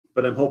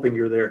but I'm hoping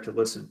you're there to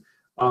listen.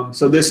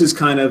 So this is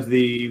kind of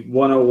the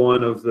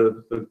 101 of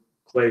the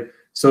clay.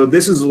 So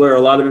this is where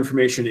a lot of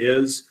information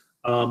is.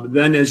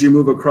 Then as you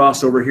move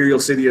across over here, you'll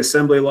see the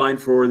assembly line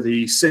for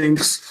the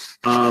sinks.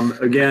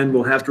 Again,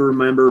 we'll have to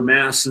remember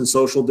masks and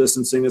social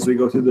distancing as we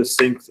go through the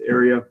sink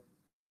area.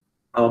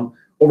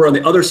 Over on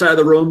the other side of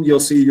the room, you'll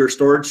see your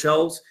storage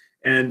shelves,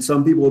 and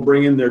some people will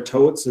bring in their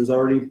totes. There's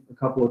already a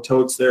couple of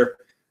totes there.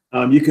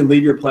 You can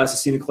leave your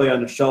plasticine clay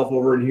on a shelf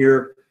over in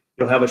here.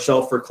 You'll have a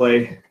shelf for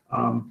clay.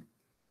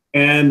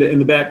 And in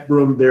the back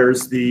room,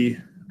 there's the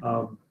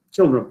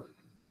children room.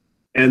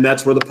 And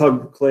that's where the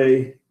pug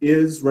clay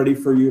is ready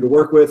for you to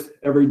work with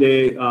every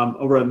day.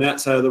 Over on that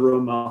side of the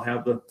room, I'll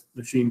have the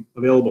machine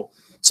available.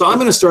 So I'm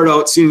going to start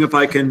out seeing if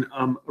I can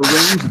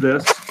arrange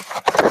this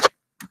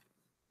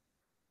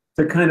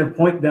to kind of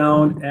point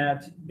down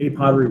at a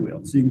pottery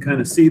wheel. So you can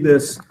kind of see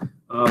this.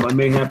 I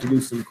may have to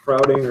do some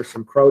crowding or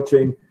some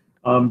crouching.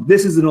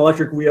 This is an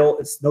electric wheel.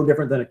 It's no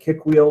different than a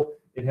kick wheel.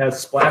 It has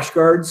splash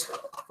guards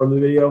from the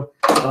video,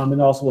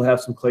 and also will have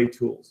some clay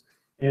tools.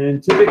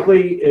 And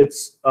typically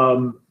it's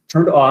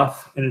turned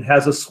off, and it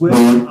has a switch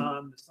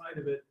on the side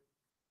of it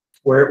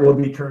where it will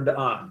be turned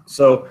on.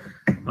 So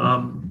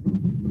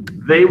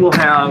they will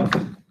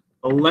have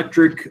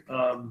electric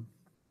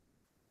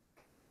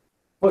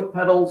foot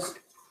pedals,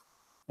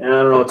 and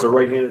I don't know, it's a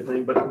right-handed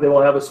thing, but they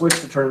will have a switch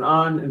to turn it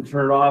on and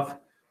turn it off.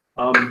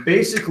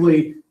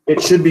 Basically, it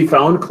should be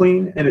found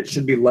clean and it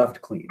should be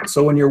left clean.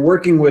 So when you're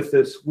working with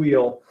this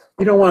wheel,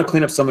 you don't want to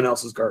clean up someone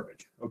else's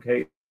garbage,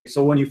 okay?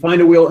 So when you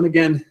find a wheel, and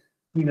again,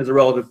 clean is a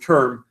relative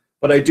term,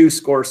 but I do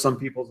score some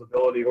people's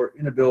ability or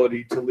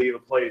inability to leave a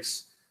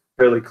place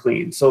fairly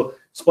clean. So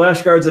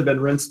splash guards have been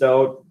rinsed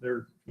out.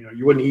 They're,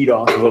 you wouldn't eat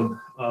off of them.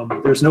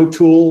 There's no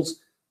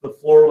tools. The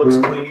floor looks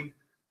clean.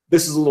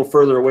 This is a little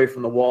further away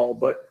from the wall,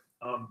 but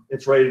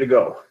it's ready to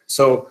go.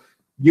 So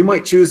you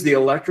might choose the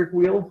electric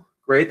wheel.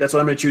 Great, that's what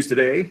I'm going to choose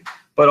today.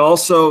 But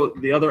also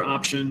the other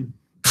option,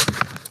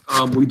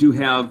 we do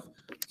have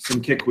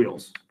some kick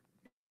wheels.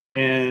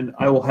 And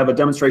I will have a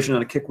demonstration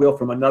on a kick wheel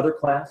from another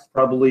class,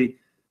 probably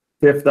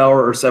 5th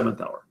hour or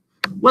 7th hour.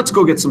 Let's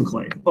go get some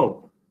clay.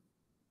 Oh,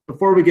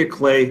 before we get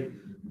clay,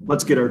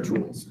 let's get our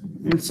tools.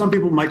 And some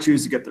people might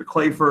choose to get their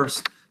clay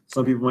first.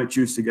 Some people might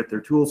choose to get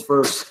their tools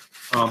first.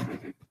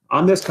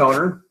 On this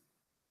counter,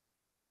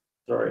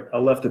 sorry, I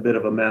left a bit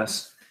of a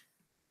mess.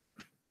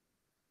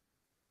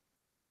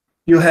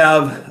 You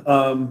have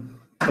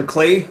a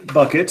clay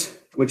bucket,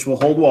 which will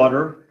hold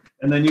water,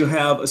 and then you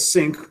have a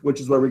sink,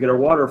 which is where we get our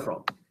water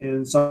from.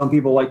 And some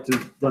people like to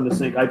run the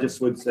sink. I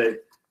just would say,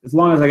 as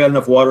long as I got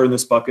enough water in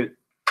this bucket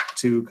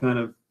to kind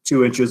of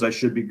 2 inches, I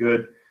should be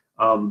good.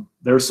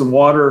 There's some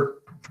water.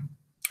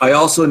 I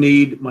also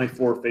need my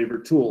 4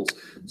 favorite tools.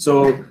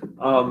 So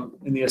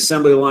in the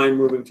assembly line,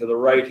 moving to the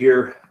right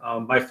here,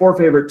 my 4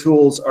 favorite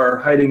tools are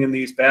hiding in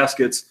these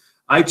baskets.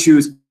 I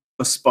choose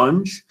a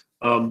sponge,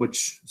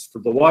 which is for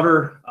the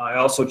water. I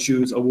also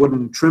choose a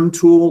wooden trim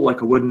tool,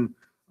 like a wooden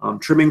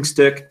trimming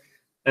stick,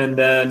 and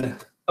then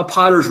a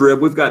potter's rib.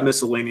 We've got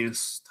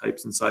miscellaneous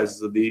types and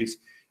sizes of these.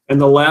 And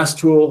the last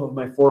tool of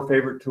my 4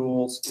 favorite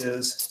tools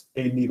is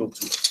a needle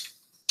tool.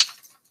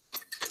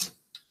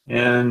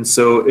 And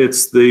so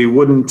it's the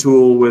wooden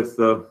tool with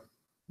the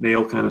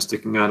nail kind of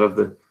sticking out of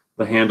the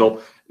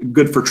handle,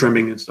 good for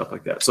trimming and stuff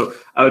like that. So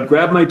I would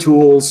grab my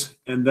tools,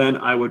 and then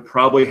I would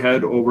probably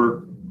head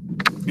over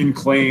and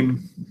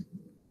claim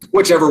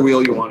whichever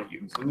wheel you want to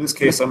use. In this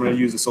case, I'm going to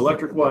use this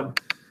electric one.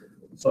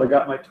 So I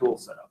got my tool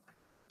set up.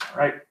 All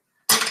right.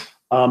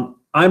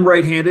 I'm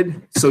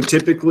right-handed, so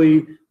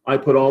typically I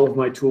put all of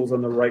my tools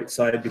on the right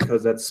side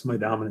because that's my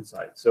dominant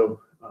side.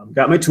 So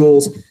got my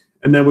tools,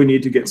 and then we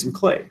need to get some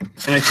clay.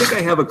 And I think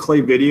I have a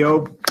clay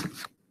video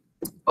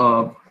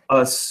of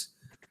us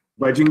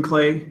wedging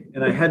clay,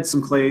 and I had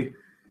some clay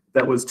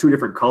that was 2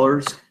 different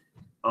colors.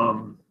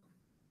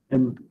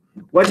 And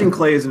wedging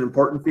clay is an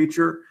important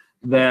feature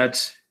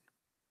that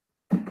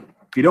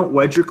if you don't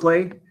wedge your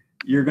clay,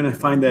 you're going to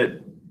find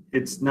that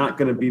it's not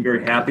going to be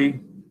very happy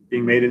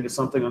being made into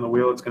something on the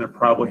wheel. It's going to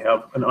probably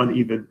have an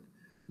unevenness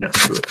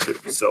to it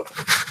too. So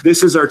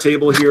this is our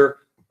table here.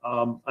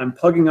 I'm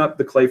plugging up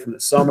the clay from the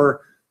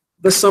summer.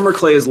 The summer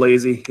clay is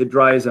lazy. It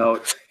dries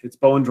out. It's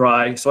bone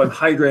dry. So I'm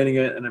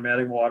hydrating it, and I'm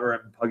adding water.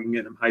 I'm plugging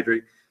it, and I'm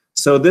hydrating.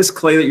 So this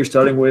clay that you're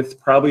starting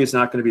with probably is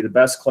not going to be the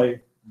best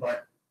clay,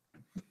 but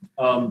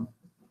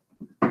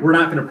we're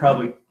not going to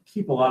probably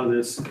keep a lot of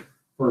this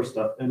first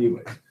up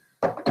anyway.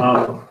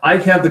 I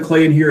have the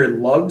clay in here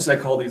in lugs. I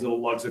call these little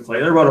lugs of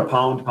clay. They're about a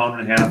pound, pound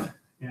and a half.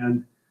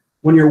 And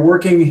when you're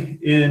working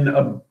in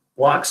a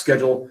block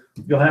schedule,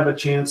 you'll have a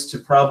chance to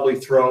probably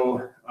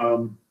throw,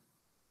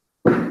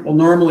 well,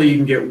 normally you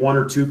can get 1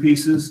 or 2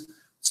 pieces.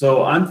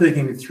 So I'm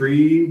thinking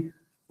 3,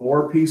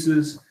 4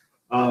 pieces.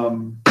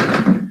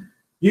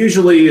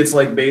 Usually it's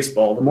like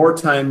baseball. The more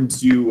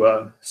times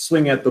you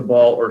swing at the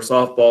ball or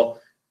softball,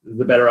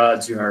 the better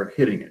odds you are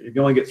hitting it. If you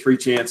only get 3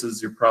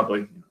 chances, you're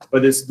probably,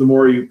 but it's the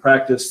more you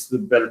practice, the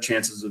better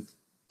chances of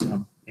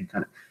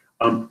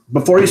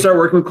before you start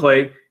working with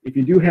clay, if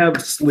you do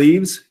have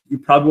sleeves, you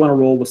probably want to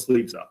roll the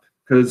sleeves up,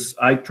 because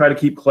I try to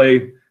keep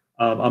clay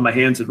on my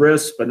hands and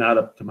wrists, but not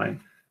up to my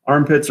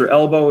armpits or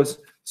elbows.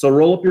 So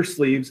roll up your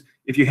sleeves.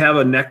 If you have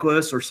a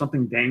necklace or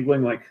something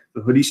dangling like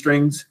the hoodie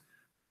strings,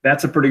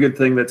 that's a pretty good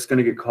thing that's going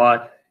to get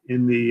caught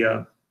in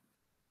the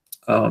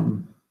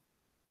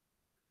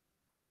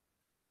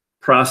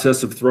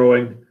process of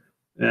throwing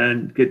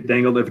and get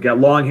dangled. If you got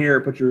long hair,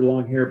 put your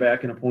long hair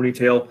back in a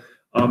ponytail.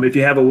 If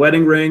you have a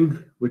wedding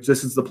ring, which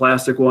this is the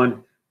plastic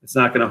one, it's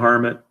not going to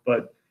harm it,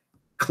 but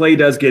clay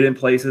does get in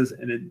places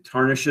and it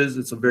tarnishes.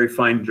 It's a very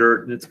fine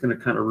dirt and it's going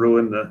to kind of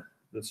ruin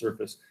the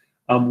surface.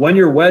 When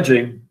you're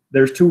wedging,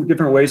 there's two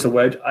different ways to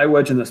wedge. I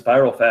wedge in the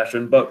spiral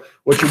fashion, but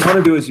what you want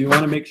to do is you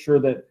want to make sure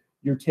that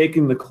you're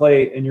taking the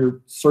clay and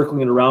you're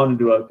circling it around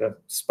into a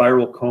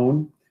spiral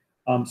cone.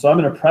 So I'm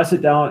going to press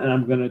it down and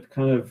I'm going to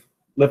kind of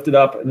lift it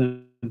up and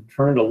then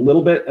turn it a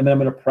little bit, and then I'm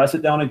going to press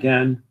it down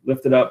again,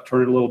 lift it up,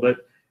 turn it a little bit,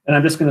 and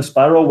I'm just going to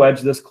spiral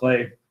wedge this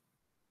clay.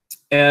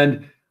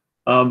 And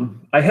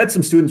I had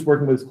some students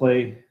working with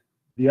clay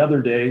the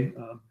other day,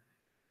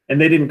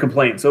 and they didn't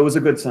complain, so it was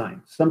a good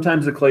sign.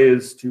 Sometimes the clay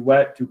is too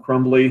wet, too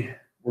crumbly.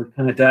 We're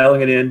kind of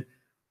dialing it in,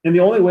 and the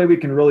only way we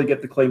can really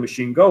get the clay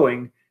machine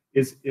going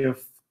is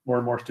if more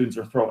and more students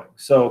are throwing.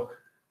 So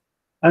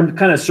I'm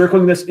kind of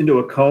circling this into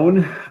a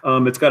cone.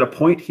 It's got a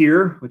point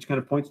here, which kind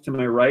of points to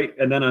my right.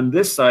 And then on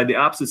this side, the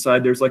opposite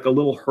side, there's like a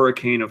little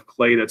hurricane of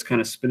clay that's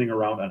kind of spinning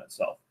around on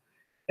itself.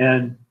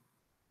 And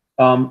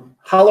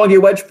how long do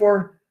you wedge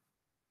for?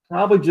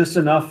 Probably just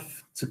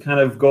enough to kind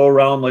of go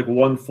around like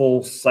one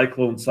full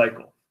cyclone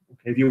cycle.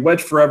 Okay, if you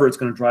wedge forever, it's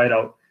going to dry it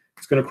out.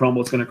 It's going to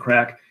crumble. It's going to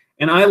crack.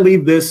 And I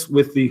leave this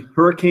with the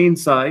hurricane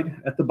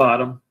side at the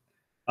bottom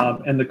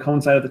and the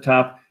cone side at the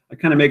top. I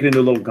kind of make it into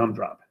a little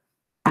gumdrop.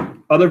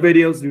 Other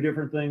videos do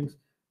different things.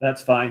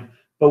 That's fine.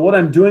 But what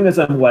I'm doing is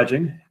I'm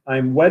wedging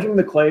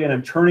the clay and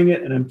I'm turning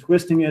it and I'm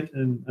twisting it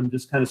and I'm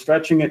just kind of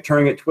stretching it,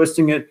 turning it,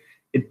 twisting it.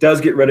 It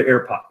does get rid of air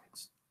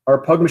pockets. Our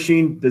pug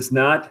machine does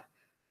not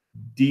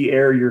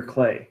de-air your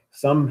clay.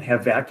 Some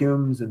have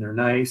vacuums and they're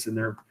nice and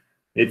they're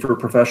made for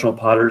professional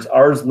potters.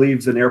 Ours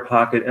leaves an air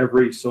pocket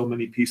every so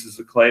many pieces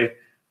of clay.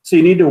 So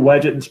you need to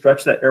wedge it and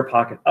stretch that air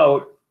pocket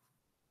out.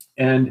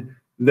 And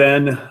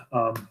then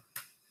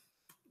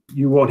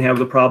you won't have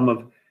the problem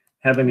of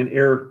having an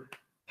air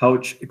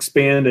pouch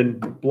expand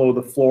and blow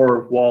the floor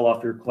or wall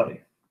off your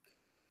clay.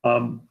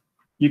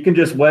 You can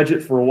just wedge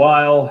it for a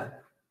while.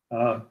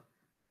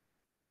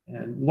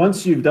 And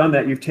once you've done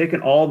that, you've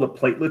taken all the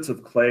platelets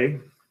of clay.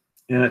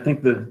 And I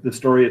think the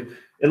story,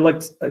 it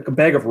looks like a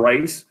bag of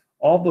rice.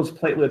 All those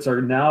platelets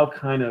are now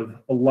kind of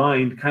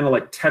aligned, kind of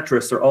like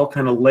Tetris. They're all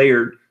kind of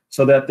layered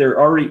so that they're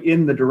already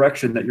in the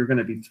direction that you're going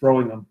to be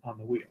throwing them on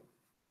the wheel.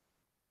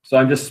 So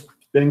I'm just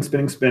spinning,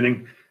 spinning,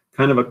 spinning.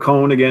 Kind of a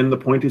cone again. The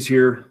point is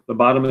here, the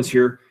bottom is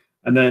here,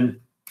 and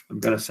then I'm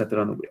going to set that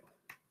on the wheel.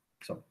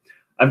 So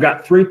I've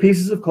got 3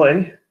 pieces of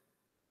clay.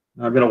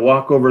 Now I'm going to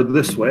walk over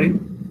this way.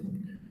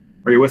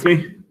 Are you with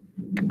me?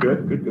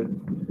 Good, good,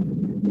 good.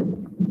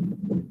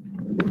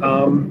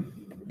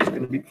 It's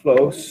going to be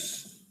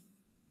close.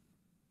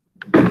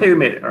 Hey, we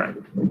made it. All right.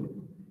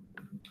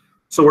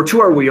 So we're to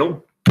our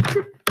wheel,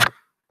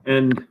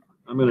 and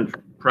I'm going to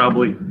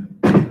probably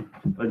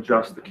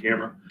adjust the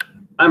camera.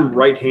 I'm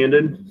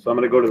right-handed, so I'm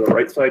going to go to the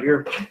right side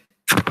here.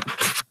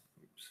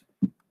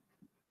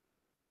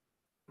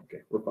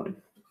 Okay, we're fine.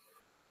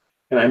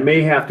 And I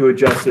may have to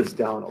adjust this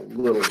down a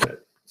little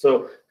bit.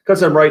 So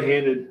because I'm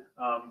right-handed,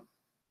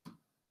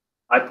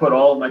 I put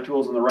all of my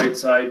tools on the right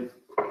side.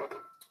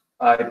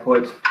 I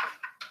put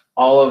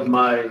all of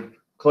my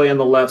clay on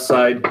the left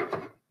side,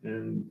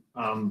 and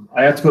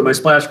I have to put my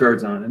splash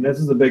guards on. And this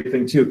is a big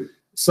thing too.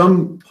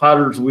 Some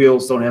potters'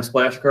 wheels don't have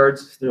splash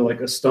guards. They're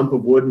like a stump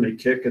of wood and they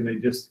kick and they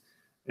just,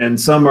 and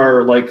some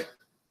are like,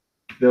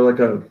 they're like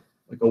a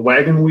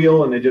wagon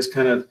wheel and they just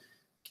kind of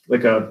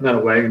like a, not a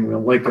wagon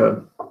wheel, like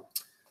a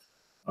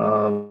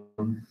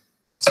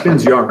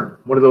spins yarn,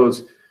 one of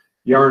those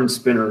yarn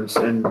spinners.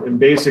 And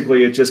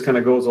basically it just kind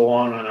of goes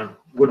along on a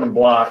wooden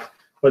block.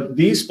 But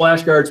these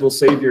splash guards will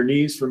save your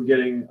knees from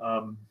getting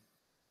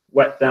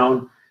wet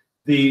down.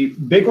 The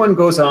big one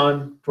goes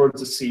on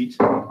towards the seat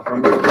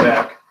from the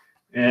back,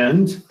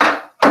 and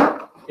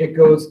it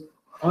goes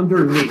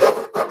underneath.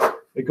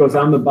 It goes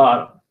on the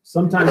bottom.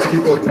 Sometimes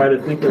people try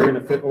to think they're going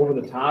to fit over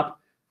the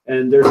top,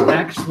 and there's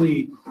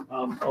actually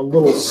a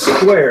little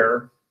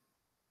square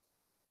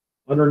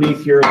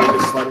underneath here, and they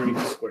just slide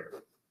underneath the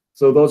square.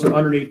 So those are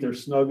underneath, they're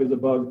snug as a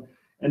bug.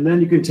 And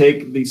then you can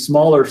take the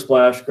smaller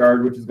splash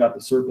guard, which has got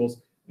the circles,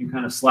 and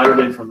kind of slide it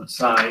in from the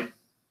side.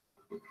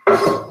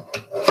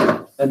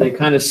 And they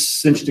kind of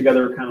cinch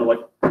together, kind of like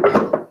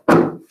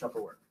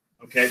Tupperware.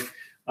 Okay.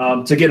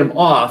 To get them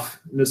off,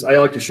 this I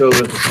like to show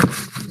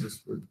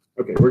this.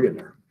 Okay, we're getting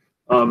there.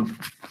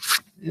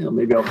 Yeah,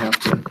 maybe I'll have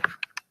to.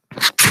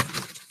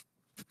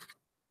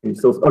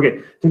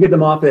 Okay, to get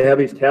them off, they have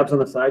these tabs on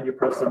the side. You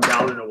press them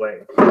down and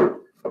away.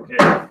 Okay.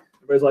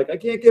 Everybody's like, I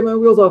can't get my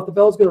wheels off. The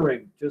bell's gonna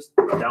ring. Just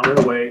down and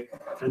away,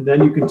 and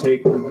then you can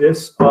take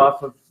this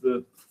off of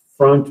the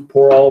front,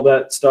 pour all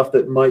that stuff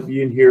that might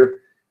be in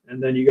here,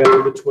 and then you got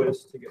to do the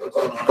twist to get this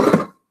one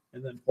on.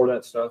 and then pour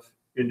that stuff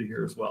into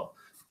here as well.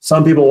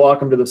 Some people walk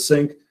them to the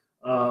sink,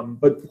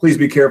 but please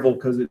be careful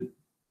because it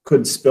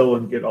could spill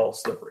and get all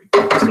slippery.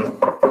 So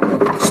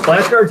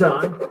splash guards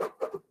on,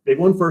 big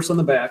one first on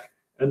the back,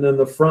 and then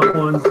the front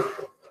one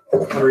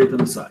underneath on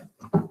the side.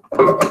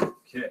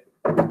 Okay.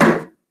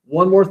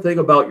 One more thing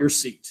about your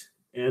seat,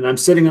 and I'm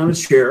sitting on a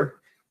chair.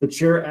 The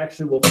chair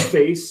actually will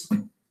face,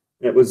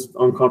 it was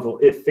uncomfortable,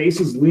 it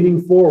faces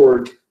leaning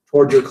forward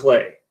toward your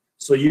clay.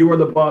 So you are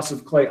the boss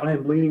of clay. I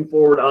am leaning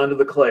forward onto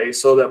the clay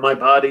so that my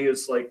body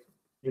is like,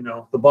 you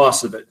know, the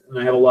boss of it, and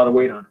I have a lot of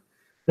weight on it.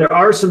 There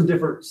are some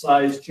different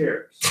size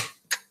chairs.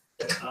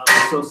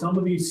 So some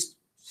of these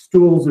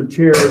stools and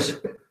chairs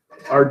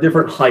are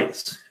different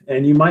heights,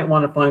 and you might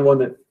want to find one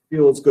that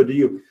feels good to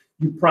you.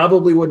 You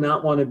probably would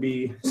not want to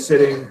be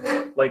sitting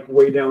like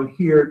way down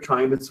here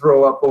trying to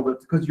throw up over,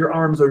 because your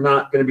arms are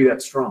not going to be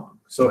that strong.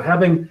 So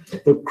having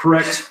the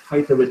correct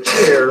height of a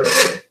chair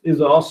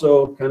is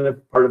also kind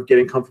of part of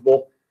getting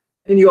comfortable.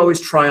 And you always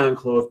try on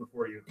clothes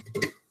before you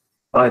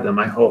buy them,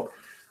 I hope.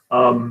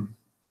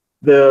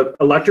 The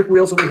electric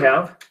wheels that we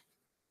have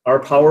are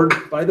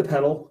powered by the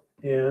pedal,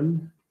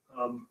 and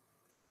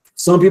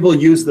some people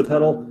use the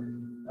pedal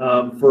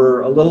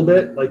for a little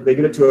bit, like they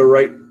get it to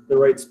the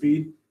right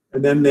speed,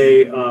 and then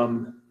they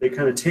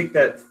kind of take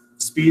that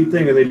speed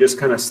thing and they just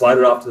kind of slide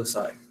it off to the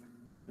side.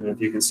 And if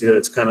you can see that,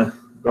 it's kind of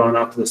gone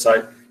off to the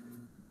side.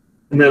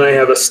 And then I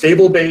have a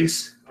stable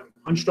base. I'm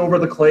punched over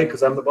the clay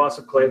because I'm the boss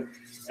of clay,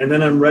 and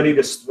then I'm ready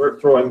to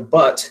start throwing.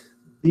 But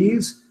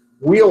these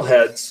wheel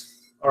heads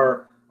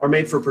are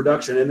made for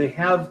production, and they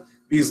have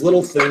these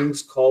little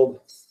things called,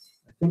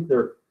 I think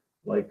they're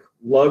like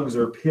lugs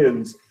or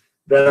pins,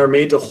 that are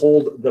made to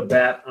hold the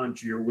bat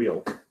onto your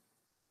wheel.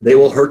 They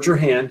will hurt your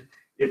hand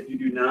if you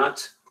do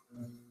not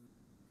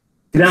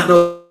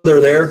know they're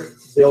there.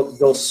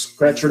 They'll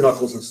scratch your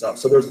knuckles and stuff.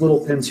 So there's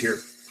little pins here.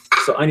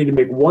 So I need to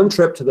make one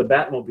trip to the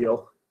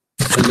Batmobile,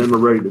 and then we're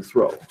ready to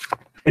throw.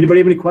 Anybody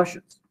have any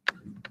questions?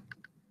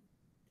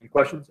 Any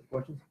questions? Any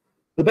questions?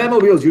 The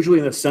Batmobile is usually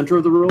in the center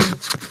of the room,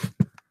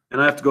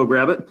 and I have to go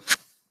grab it.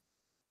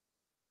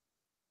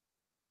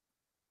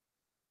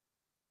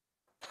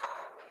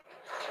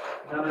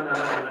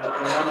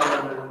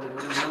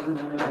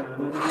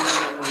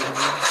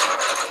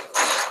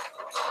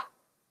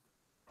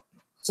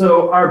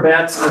 So our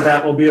bats in the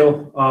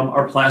Batmobile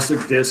are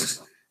plastic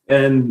discs,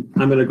 and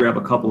I'm going to grab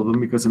a couple of them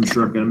because I'm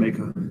sure I'm going to make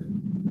a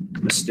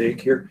mistake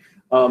here.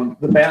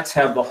 The bats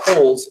have the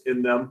holes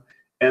in them,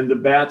 and the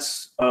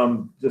bats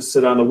just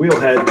sit on the wheel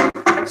head,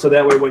 so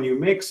that way when you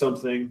make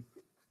something,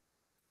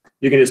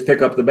 you can just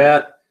pick up the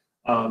bat,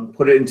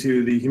 put it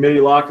into the humidity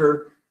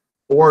locker,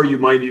 or you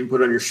might even put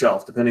it on your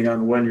shelf, depending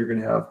on when you're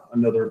going to have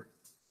another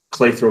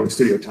clay throwing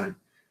studio time.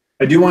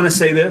 I do want to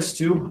say this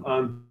too.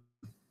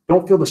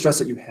 Don't feel the stress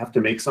that you have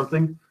to make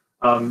something.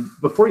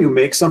 Before you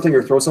make something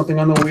or throw something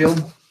on the wheel,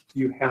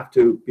 you have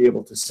to be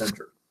able to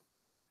center.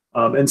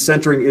 And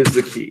centering is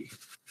the key.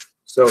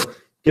 So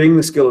getting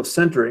the skill of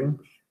centering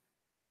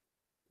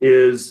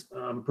is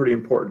pretty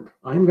important.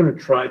 I'm going to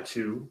try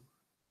to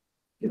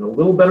get a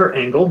little better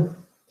angle.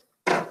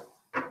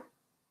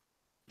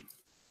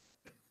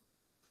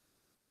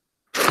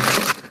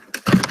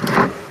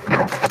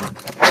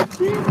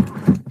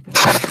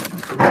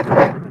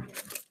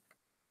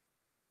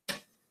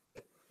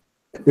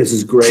 This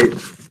is great.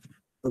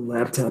 The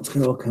laptop's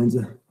got all kinds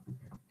of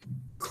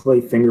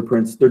clay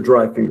fingerprints. They're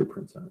dry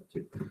fingerprints on it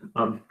too.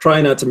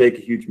 Try not to make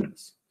a huge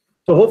mess.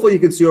 So hopefully you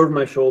can see over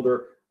my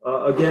shoulder.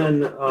 Again,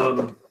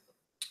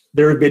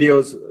 there are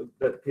videos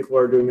that people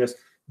are doing this.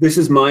 This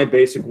is my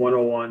basic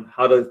 101,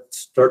 how to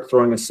start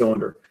throwing a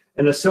cylinder.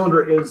 And a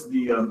cylinder is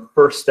the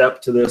first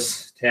step to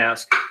this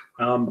task.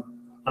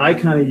 I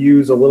kind of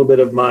use a little bit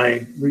of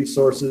my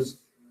resources.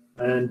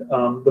 And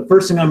the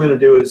first thing I'm going to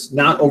do is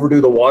not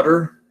overdo the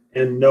water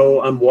and know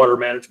I'm water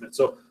management.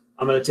 So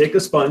I'm going to take a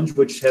sponge,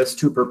 which has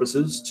two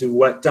purposes: to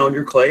wet down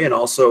your clay, and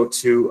also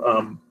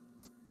to,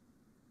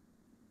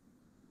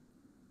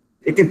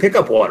 it can pick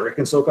up water. It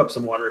can soak up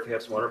some water if you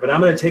have some water. But I'm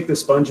going to take the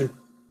sponge and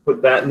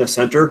put that in the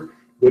center,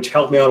 which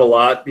helped me out a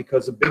lot,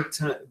 because if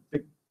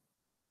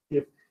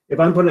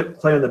I'm putting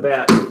clay on the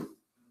bat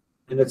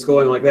and it's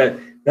going like that,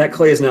 that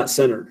clay is not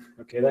centered.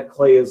 Okay, that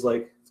clay is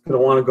like, it's going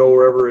to want to go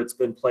wherever it's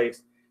been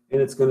placed, and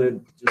it's going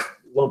to just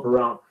lump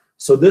around.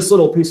 So this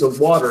little piece of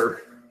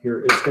water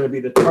here is going to be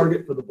the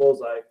target for the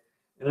bullseye.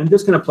 And I'm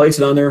just going to place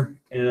it on there,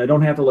 and I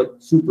don't have to like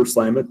super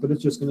slam it, but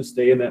it's just going to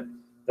stay in that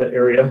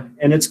area,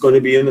 and it's going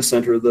to be in the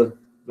center of the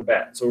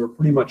bat. So we're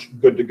pretty much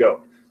good to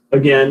go.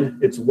 Again,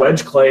 it's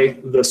wedge clay.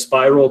 The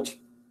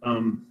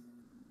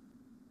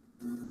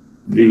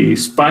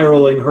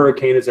spiraling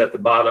hurricane is at the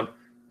bottom,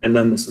 and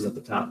then this is at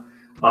the top.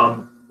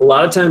 A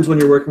lot of times when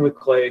you're working with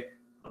clay,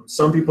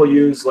 some people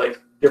use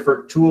like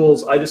different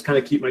tools. I just kind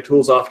of keep my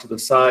tools off to the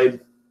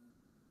side.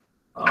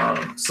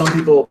 Some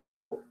people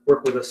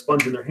work with a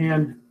sponge in their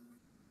hand.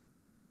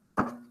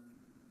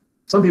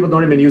 Some people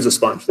don't even use a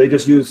sponge. They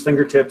just use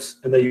fingertips,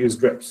 and they use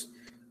drips.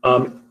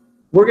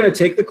 We're going to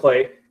take the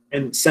clay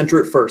and center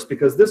it first,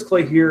 because this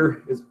clay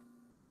here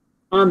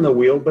on the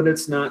wheel, but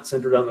it's not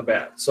centered on the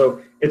bat.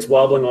 So it's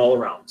wobbling all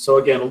around. So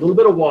again, a little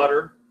bit of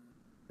water,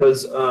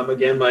 because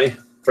again, my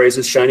phrase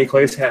is shiny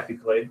clay is happy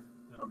clay.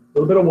 A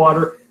little bit of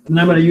water, and then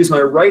I'm going to use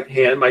my right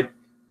hand, my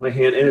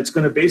hand, and it's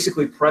going to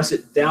basically press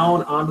it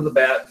down onto the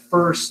bat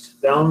first,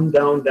 down,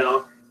 down,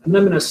 down, and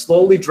then I'm going to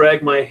slowly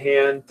drag my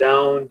hand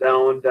down,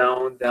 down,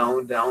 down,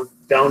 down, down,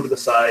 down to the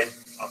side,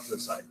 off to the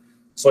side.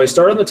 So I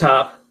start on the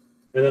top,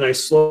 and then I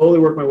slowly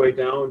work my way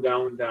down,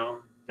 down, down,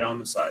 down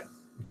the side.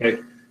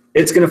 Okay,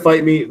 it's going to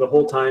fight me the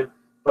whole time,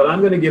 but I'm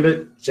going to give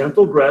it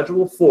gentle,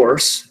 gradual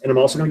force, and I'm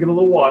also going to give it a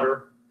little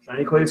water.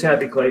 Shiny clay is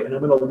happy clay, and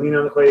I'm going to lean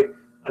on the clay.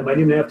 I might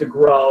even have to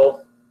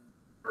growl.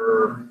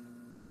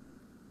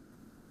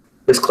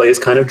 This clay is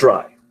kind of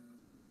dry.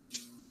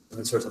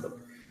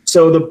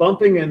 So the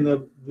bumping and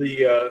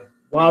the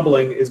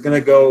wobbling is going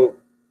to go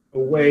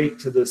away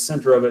to the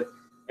center of it,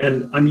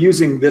 and I'm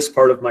using this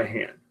part of my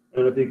hand. I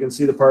don't know if you can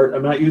see the part.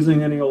 I'm not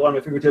using any along my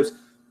fingertips.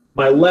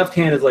 My left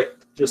hand is like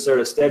just sort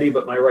of steady,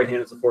 but my right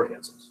hand is the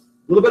forehand. So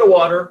a little bit of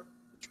water.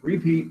 Let's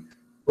repeat.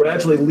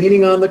 Gradually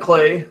leaning on the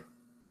clay.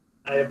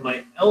 I have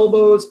my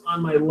elbows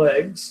on my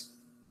legs.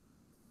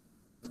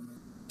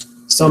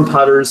 Some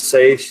potters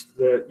say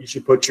that you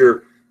should put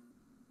your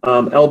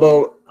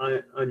elbow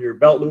on your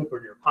belt loop or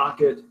in your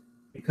pocket,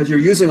 because you're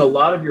using a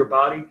lot of your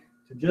body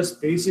to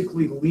just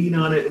basically lean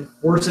on it and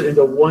force it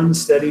into one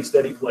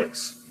steady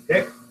place.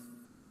 Okay?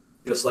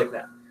 Just like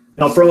that.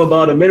 Now, from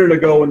about a minute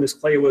ago when this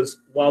clay was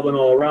wobbling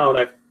all around,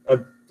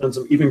 I've done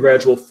some even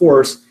gradual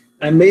force.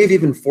 I may have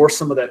even forced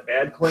some of that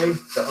bad clay,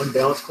 the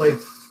unbalanced clay,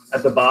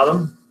 at the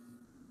bottom.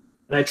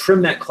 And I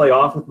trim that clay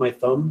off with my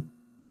thumb,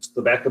 just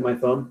the back of my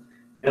thumb.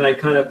 And I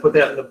kind of put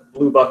that in the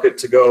blue bucket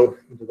to go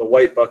into the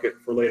white bucket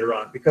for later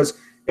on. Because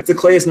if the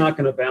clay is not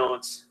going to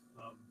balance,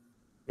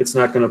 it's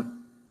not going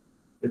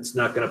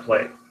to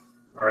play.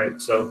 All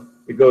right, so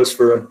it goes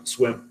for a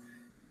swim.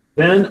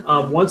 Then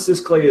once this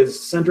clay is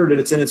centered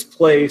and it's in its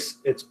place,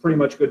 it's pretty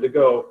much good to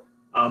go.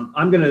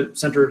 I'm going to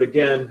center it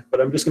again, but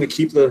I'm just going to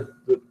keep the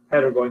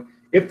pattern going.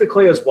 If the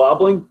clay is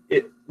wobbling,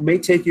 it may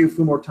take you a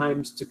few more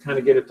times to kind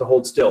of get it to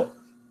hold still.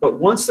 But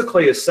once the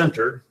clay is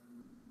centered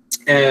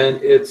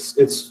and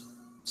it's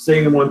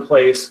staying in one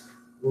place,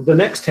 the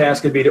next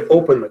task would be to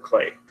open the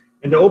clay.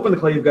 And to open the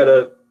clay, you've got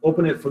to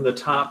open it from the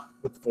top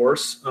with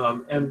force.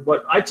 And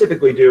what I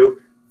typically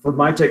do for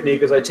my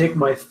technique is I take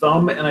my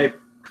thumb and I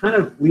kind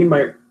of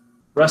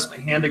rest my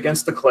hand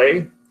against the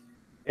clay,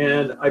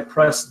 and I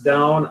press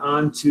down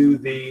onto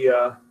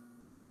the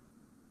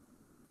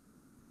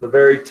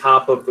very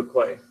top of the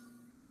clay.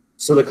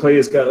 So the clay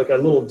has got like a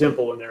little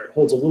dimple in there. It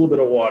holds a little bit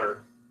of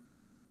water.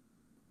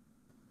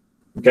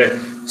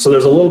 Okay, so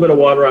there's a little bit of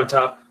water on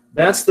top.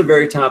 That's the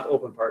very top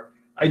open part.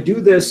 I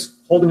do this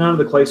holding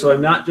onto the clay, so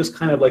I'm not just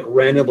kind of like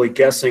randomly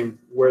guessing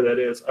where that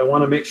is. I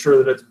want to make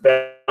sure that it's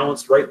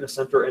balanced right in the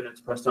center and it's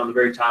pressed down the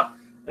very top.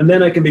 And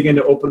then I can begin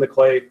to open the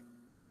clay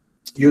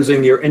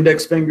using your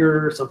index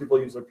finger. Some people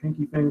use their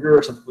pinky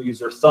finger. Some people use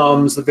their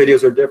thumbs. The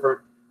videos are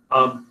different.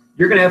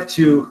 You're going to have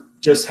to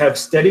just have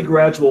steady,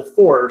 gradual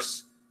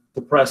force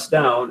to press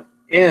down,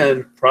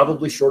 and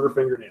probably shorter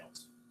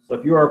fingernails. So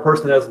if you are a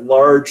person that has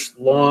large,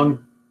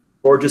 long,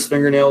 gorgeous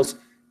fingernails,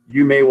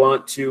 you may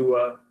want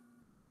to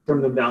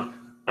trim them down.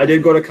 I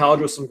did go to college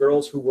with some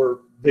girls who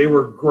were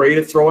great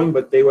at throwing,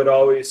 but they would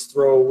always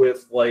throw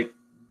with like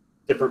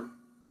different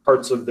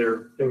parts of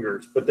their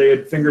fingers. But they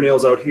had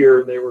fingernails out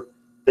here.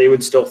 They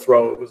would still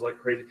throw. It was like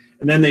crazy.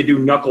 And then they do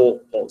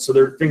knuckle holds. So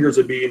their fingers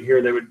would be in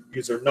here. They would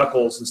use their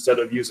knuckles instead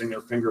of using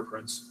their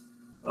fingerprints.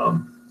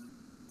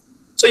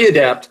 So you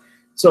adapt.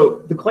 So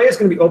the clay is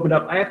going to be opened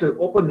up. I have to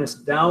open this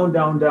down,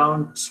 down,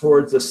 down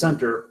towards the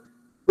center,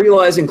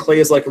 realizing clay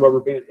is like a rubber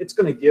band. It's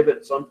going to give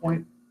at some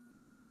point,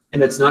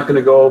 and it's not going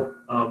to go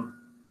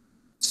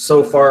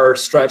so far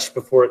stretched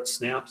before it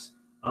snaps.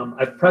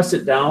 I've pressed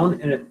it down,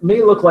 and it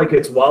may look like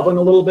it's wobbling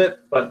a little bit,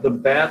 but the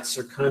bats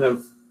are kind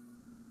of,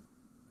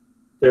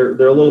 they're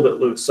a little bit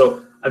loose.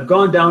 So I've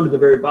gone down to the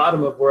very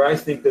bottom of where I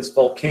think this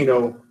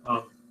volcano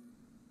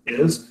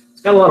is.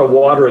 It's got a lot of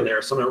water in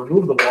there, so I'm going to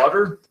remove the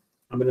water.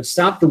 I'm going to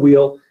stop the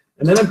wheel,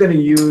 and then I'm going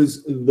to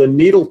use the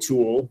needle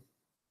tool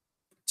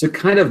to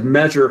kind of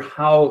measure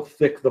how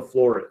thick the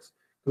floor is.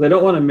 Because I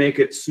don't want to make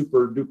it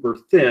super duper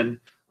thin.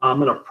 I'm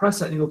going to press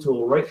that needle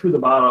tool right through the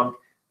bottom,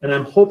 and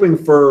I'm hoping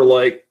for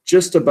like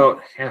just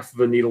about half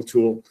of a needle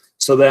tool,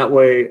 so that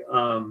way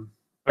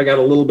I got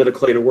a little bit of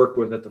clay to work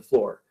with at the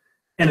floor.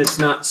 And it's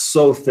not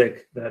so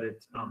thick that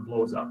it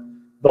blows up.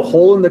 The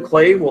hole in the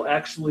clay will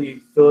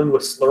actually fill in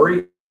with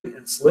slurry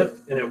and slip,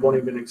 and it won't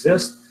even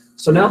exist.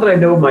 So now that I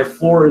know my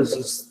floor is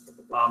as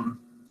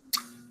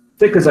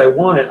thick as I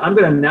want it, I'm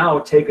going to now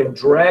take and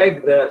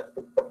drag that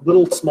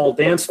little small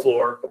dance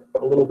floor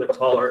a little bit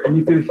taller. And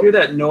if you hear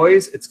that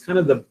noise, it's kind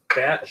of the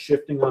bat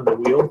shifting on the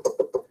wheel.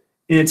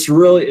 And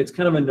it's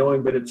kind of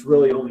annoying, but it's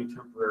really only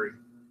temporary.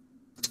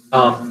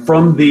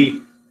 From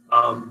the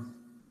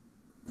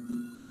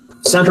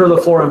center of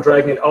the floor, I'm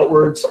dragging it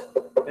outwards,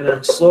 and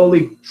I'm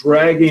slowly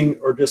dragging,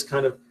 or just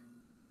kind of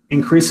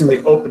increasing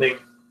the opening,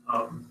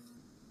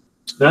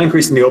 not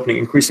increasing the opening,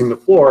 increasing the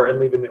floor and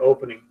leaving the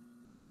opening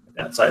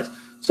that size.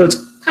 So it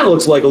kind of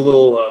looks like a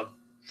little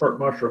short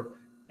mushroom.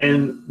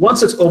 And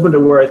once it's open to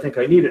where I think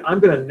I need it, I'm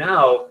going to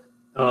now,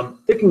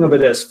 thinking of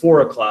it as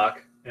 4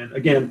 o'clock, and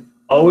again,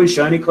 always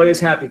shiny clay is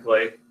happy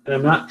clay, and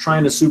I'm not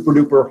trying to super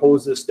duper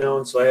hose this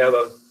down so I have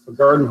a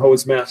garden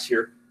hose mess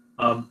here.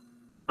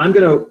 I'm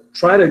going to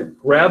try to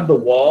grab the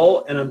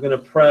wall, and I'm going to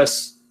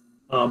press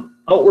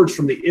outwards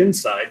from the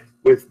inside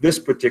with this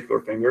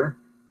particular finger,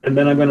 and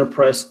then I'm going to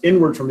press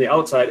inward from the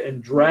outside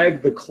and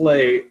drag the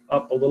clay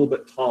up a little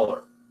bit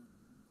taller.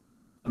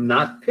 I'm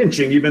not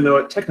pinching, even though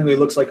it technically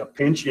looks like a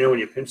pinch. You know, when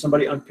you pinch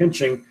somebody, I'm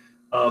pinching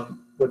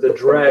with a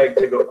drag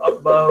to go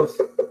above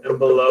and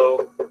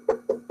below,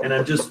 and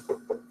I'm just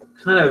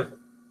kind of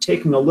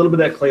taking a little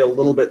bit of that clay a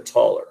little bit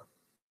taller.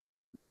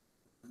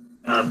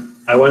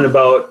 I went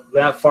about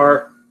that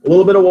far. A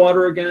little bit of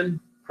water again,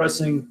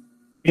 pressing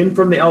in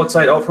from the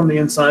outside, out from the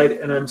inside,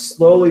 and I'm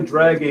slowly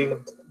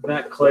dragging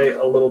that clay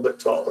a little bit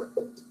taller.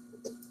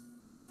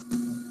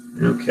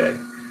 Okay.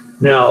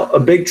 Now, a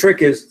big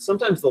trick is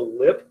sometimes the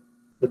lip,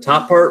 the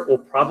top part, will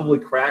probably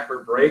crack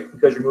or break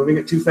because you're moving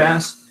it too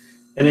fast.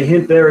 And a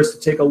hint there is to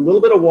take a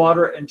little bit of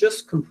water and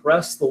just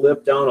compress the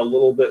lip down a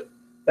little bit.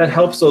 That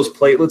helps those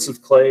platelets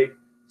of clay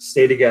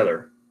stay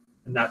together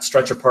and not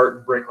stretch apart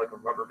and break like a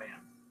rubber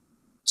band.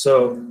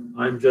 So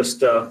I'm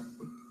just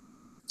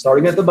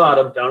starting at the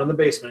bottom, down in the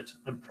basement.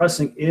 I'm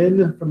pressing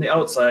in from the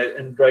outside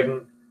and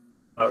dragging,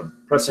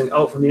 pressing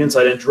out from the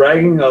inside and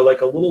dragging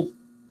like a little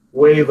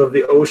wave of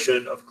the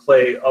ocean of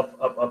clay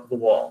up the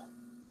wall.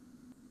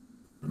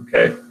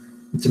 Okay,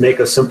 to make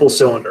a simple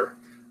cylinder.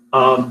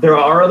 There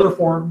are other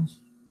forms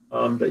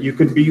that you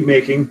could be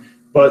making,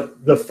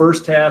 but the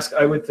first task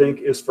I would think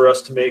is for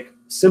us to make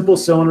simple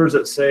cylinders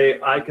that say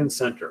I can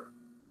center.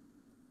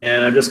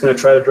 And I'm just going to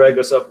try to drag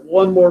this up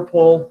one more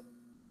pull,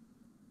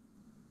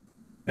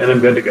 and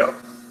I'm good to go.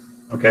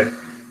 Okay.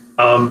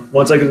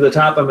 Once I get to the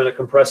top, I'm going to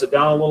compress it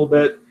down a little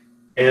bit,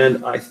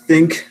 and I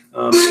think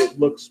it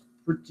looks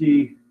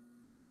pretty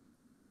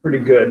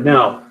good.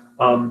 Now,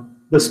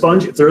 the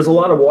sponge, if there's a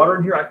lot of water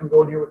in here, I can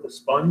go in here with the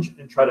sponge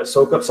and try to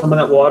soak up some of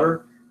that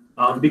water,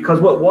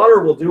 because what water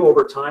will do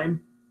over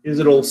time is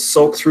it'll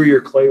soak through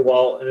your clay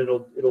wall, and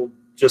it'll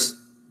just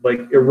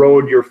like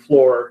erode your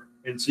floor.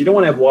 And so you don't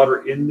want to have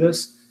water in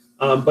this.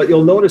 But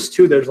you'll notice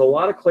too, there's a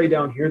lot of clay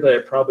down here that I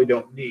probably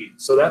don't need.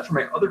 So that's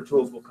where my other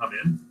tools will come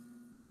in.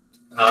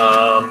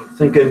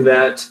 Thinking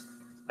that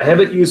I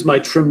haven't used my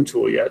trim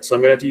tool yet, so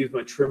I'm gonna have to use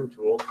my trim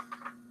tool.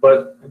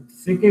 But I'm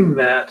thinking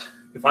that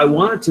if I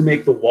wanted to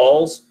make the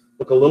walls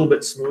look a little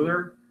bit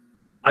smoother,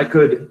 I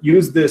could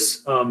use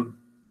this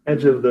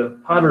edge of the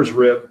potter's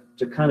rib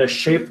to kind of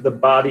shape the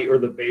body or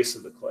the base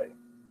of the clay.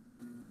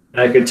 And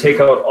I could take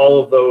out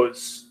all of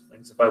those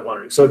things if I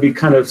wanted to. So it'd be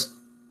kind of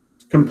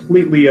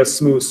completely a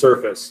smooth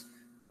surface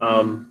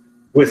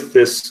with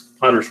this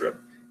potter's rib.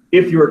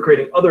 If you are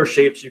creating other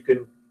shapes, you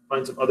can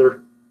find some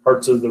other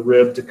parts of the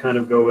rib to kind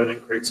of go in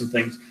and create some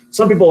things.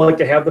 Some people like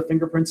to have the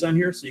fingerprints on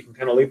here, so you can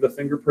kind of leave the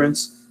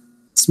fingerprints.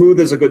 Smooth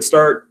is a good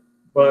start,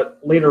 but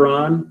later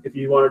on, if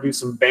you want to do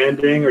some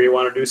banding or you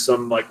want to do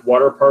some like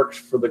water parks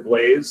for the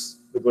glaze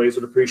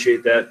would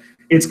appreciate that.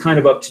 It's kind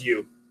of up to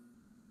you.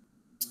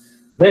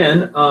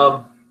 Then,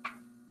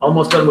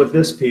 almost done with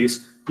this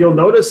piece. You'll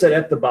notice that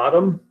at the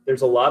bottom,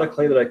 there's a lot of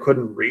clay that I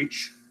couldn't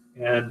reach,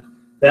 and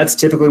that's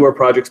typically where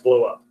projects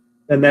blow up.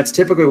 And that's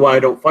typically why I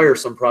don't fire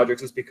some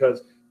projects, is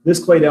because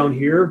this clay down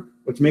here,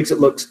 which makes it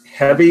look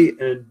heavy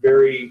and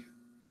very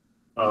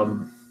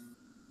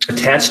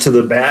attached to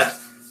the bat,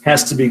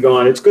 has to be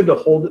gone. It's good to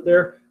hold it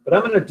there, but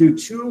I'm going to do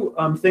two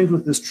things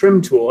with this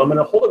trim tool. I'm going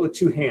to hold it with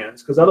two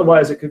hands, because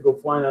otherwise it could go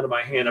flying out of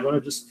my hand. I'm going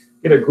to just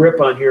get a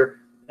grip on here,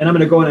 and I'm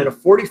going to go in at a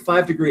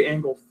 45-degree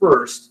angle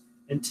first,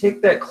 and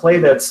take that clay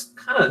that's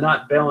kind of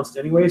not balanced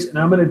anyways, and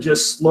I'm going to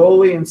just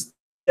slowly and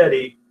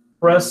steady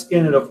press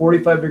in at a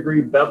 45-degree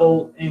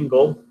bevel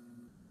angle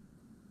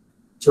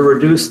to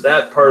reduce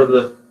that part of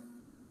the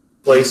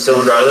clay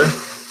cylinder out of there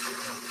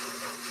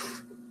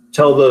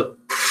till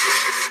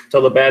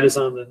the bat is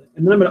on the,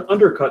 and then I'm going to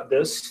undercut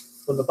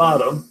this from the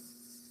bottom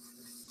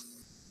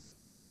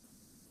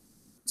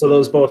so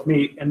those both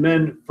meet, and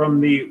then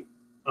from the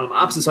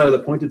opposite side of the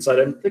pointed side,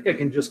 I think I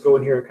can just go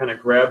in here and kind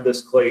of grab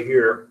this clay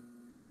here,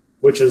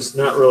 which is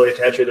not really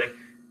attached to anything.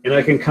 And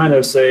I can kind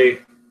of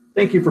say,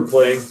 thank you for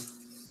playing.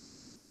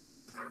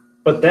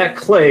 But that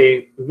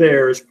clay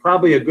there is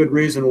probably a good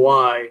reason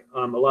why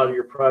a lot of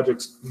your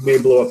projects may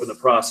blow up in the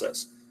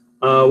process.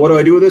 What do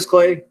I do with this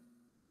clay?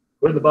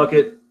 Put it in the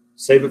bucket,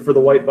 save it for the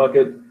white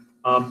bucket.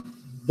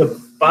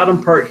 The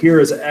bottom part here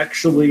is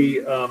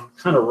actually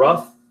kind of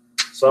rough.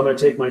 So I'm going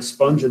to take my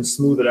sponge and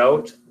smooth it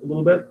out a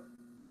little bit.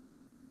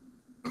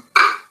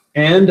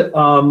 And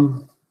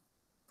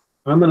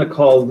I'm going to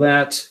call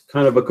that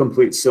kind of a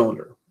complete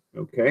cylinder,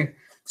 okay?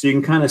 So you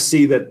can kind of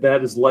see that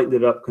that has lightened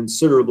it up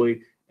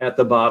considerably at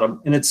the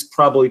bottom, and it's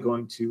probably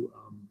going to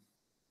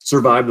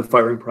survive the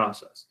firing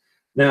process.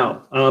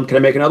 Now, can I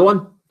make another one?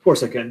 Of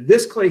course I can.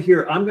 This clay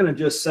here, I'm going to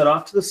just set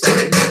off to the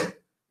side.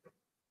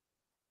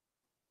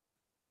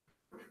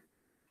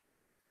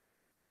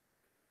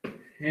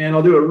 and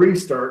I'll do a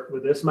restart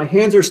with this. My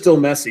hands are still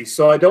messy,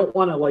 so I don't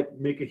want to like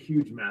make a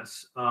huge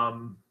mess,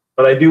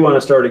 but I do want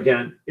to start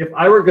again. If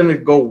I were going to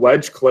go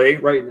wedge clay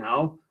right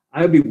now,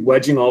 I would be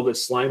wedging all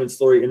this slime and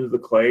slurry into the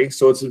clay.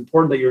 So it's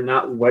important that you're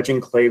not wedging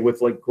clay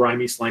with like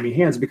grimy, slimy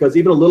hands, because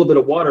even a little bit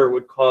of water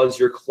would cause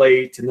your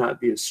clay to not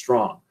be as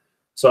strong.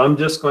 So I'm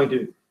just going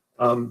to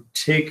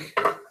take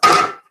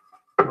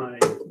my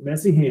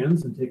messy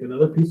hands and take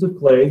another piece of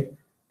clay,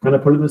 kind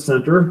of put it in the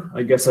center.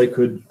 I guess I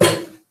could.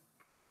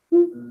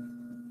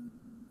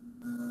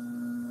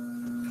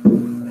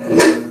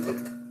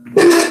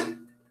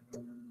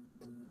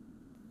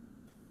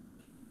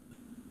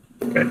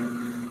 Okay.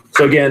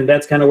 So again,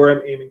 that's kind of where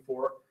I'm aiming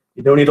for.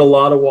 You don't need a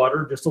lot of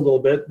water, just a little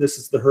bit. This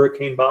is the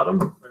hurricane bottom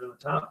right on the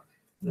top.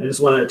 And I just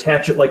want to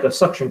attach it like a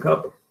suction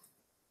cup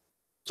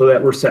so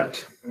that we're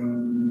set.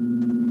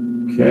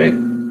 Okay.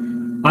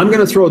 I'm going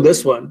to throw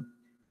this one.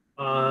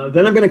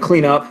 Then I'm going to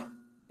clean up,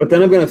 but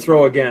then I'm going to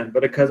throw again.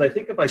 But because I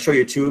think if I show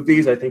you two of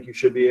these, I think you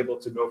should be able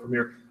to go from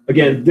here.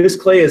 Again, this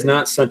clay is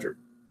not centered,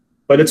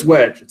 but it's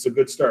wedge. It's a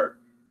good start.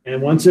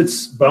 And once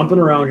it's bumping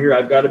around here,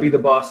 I've got to be the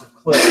boss of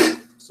clay.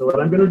 So what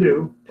I'm going to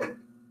do,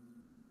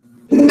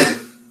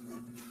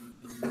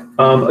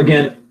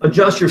 again,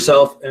 adjust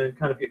yourself and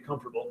kind of get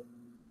comfortable.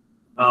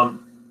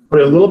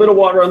 Put a little bit of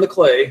water on the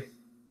clay,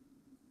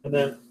 and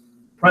then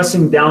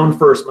pressing down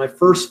first. My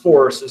first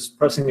force is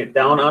pressing it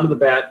down onto the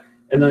bat,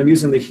 and then I'm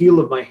using the heel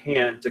of my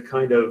hand to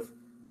kind of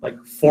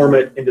like form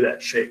it into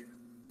that shape.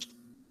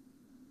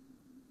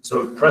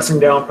 So pressing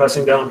down,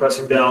 pressing down,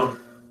 pressing down.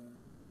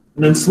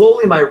 And then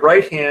slowly my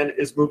right hand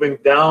is moving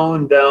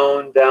down,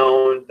 down,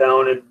 down,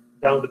 down, and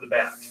down to the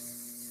bat.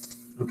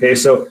 Okay,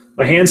 so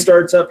my hand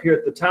starts up here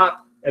at the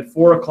top at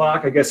 4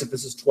 o'clock. I guess if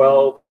this is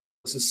 12,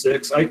 this is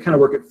 6. I kind of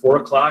work at 4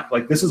 o'clock.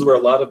 Like this is where a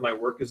lot of my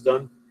work is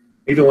done,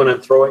 even when I'm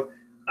throwing.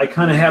 I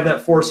kind of have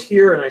that force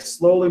here, and I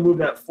slowly move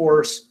that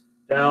force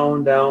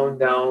down, down,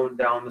 down,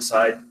 down the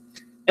side.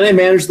 And I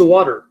manage the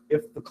water.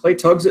 If the clay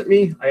tugs at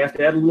me, I have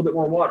to add a little bit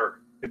more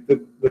water. If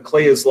the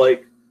clay is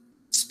like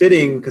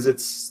spitting because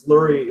it's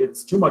slurry,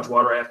 it's too much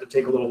water, I have to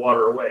take a little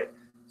water away.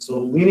 So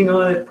leaning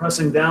on it,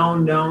 pressing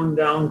down, down,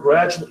 down,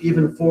 gradual,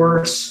 even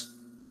force.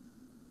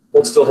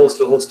 Hold still, hold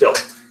still, hold still.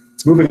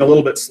 It's moving a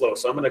little bit slow,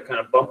 so I'm going to kind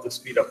of bump the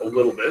speed up a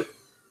little bit.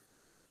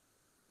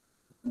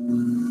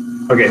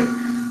 Okay,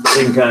 so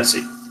you can kind of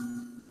see.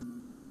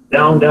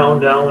 Down, down,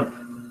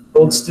 down,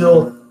 hold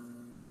still.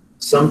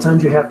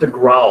 Sometimes you have to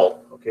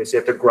growl. Okay, so you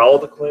have to growl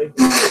the clay.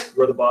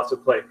 You're the boss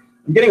of clay.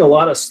 I'm getting a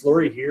lot of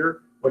slurry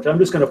here, which I'm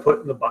just going to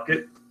put in the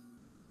bucket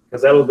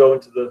because that'll go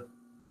into the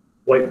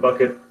white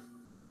bucket.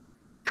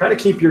 Try to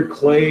keep your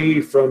clay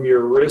from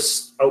your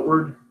wrists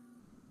outward.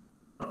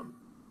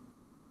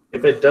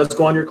 If it does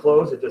go on your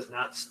clothes, it does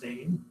not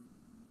stain.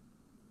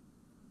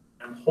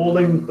 I'm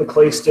holding the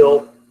clay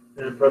still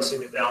and I'm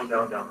pressing it down,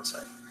 down, down the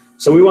side.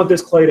 So we want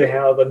this clay to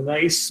have a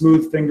nice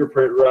smooth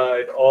fingerprint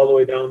ride all the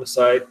way down the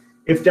side.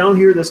 If down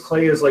here this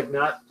clay is like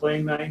not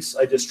playing nice,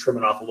 I just trim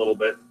it off a little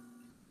bit.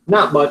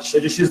 Not much, I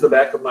just use the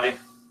back of my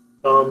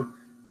thumb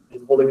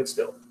and holding it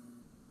still.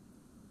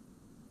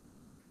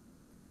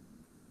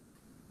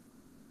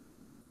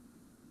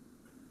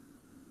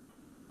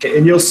 Okay,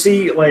 and you'll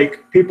see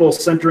like people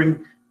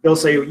centering, they'll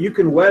say you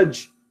can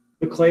wedge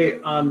the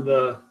clay on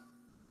the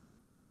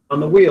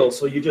wheel.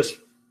 So you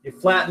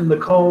flatten the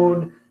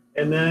cone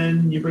and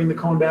then you bring the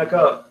cone back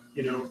up,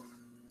 you know.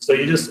 So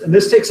you just, and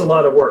this takes a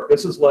lot of work.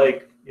 This is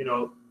like, you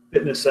know,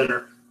 fitness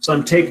center. So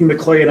I'm taking the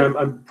clay and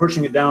I'm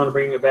pushing it down and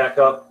bringing it back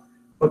up.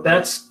 But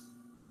that's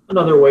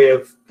another way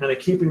of kind of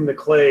keeping the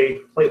clay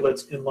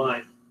platelets in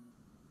line.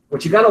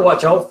 What you got to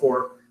watch out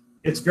for,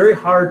 it's very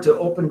hard to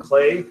open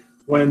clay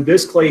when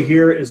this clay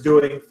here is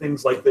doing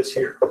things like this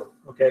here,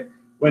 okay?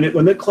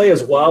 When the clay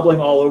is wobbling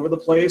all over the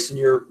place and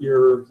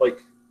you're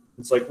like,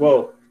 it's like,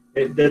 whoa,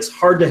 it's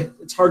hard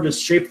to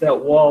shape that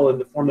wall and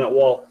to form that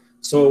wall.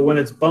 So when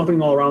it's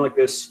bumping all around like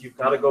this, you've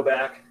got to go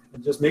back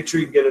and just make sure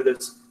you get it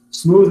as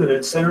smooth and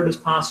as centered as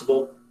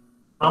possible.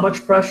 How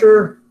much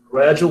pressure?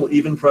 Gradual,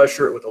 even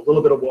pressure with a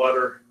little bit of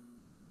water.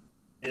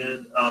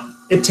 And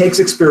it takes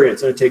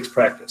experience and it takes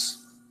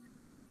practice.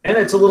 And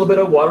it's a little bit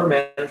of water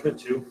management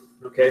too,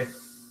 okay?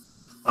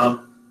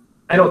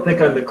 I don't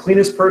think I'm the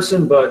cleanest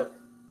person, but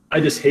I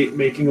just hate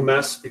making a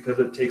mess because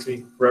it takes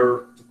me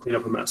forever to clean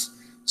up a mess.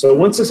 So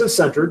once this is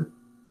centered,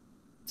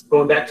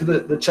 going back to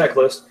the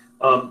checklist,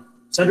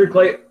 centered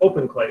clay,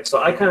 open clay.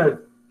 So I kind of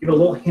give it a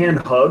little hand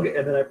hug,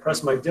 and then I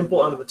press my dimple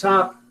onto the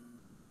top,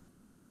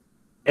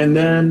 and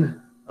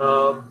then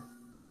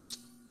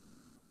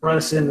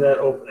press into that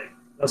opening.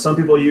 Now some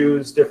people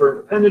use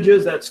different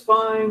appendages, that's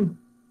fine,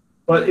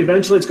 but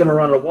eventually it's going to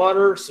run out of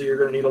water, so you're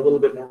going to need a little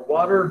bit more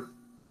water.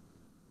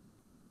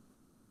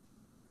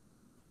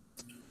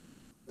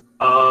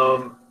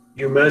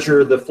 You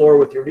measure the floor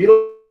with your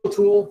needle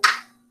tool,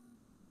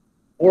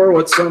 or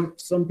what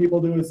some people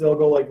do is they'll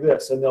go like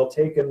this, and they'll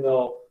take and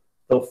they'll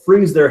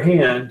freeze their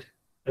hand,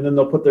 and then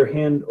they'll put their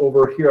hand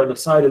over here on the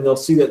side, and they'll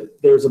see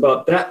that there's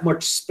about that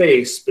much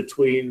space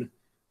between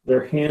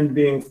their hand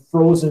being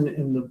frozen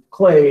in the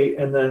clay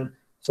and then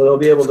So they'll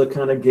be able to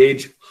kind of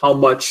gauge how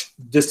much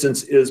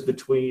distance is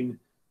between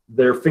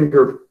their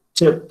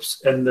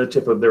fingertips and the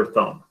tip of their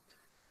thumb.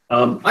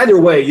 Either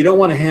way, you don't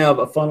want to have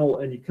a funnel,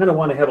 and you kind of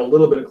want to have a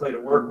little bit of clay to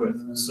work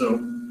with. So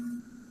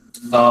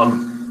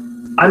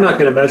I'm not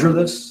going to measure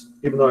this,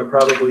 even though I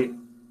probably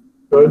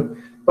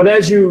could. But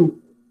as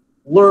you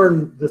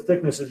learn the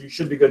thicknesses, you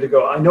should be good to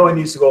go. I know it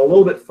needs to go a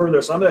little bit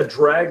further, so I'm going to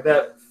drag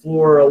that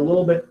floor a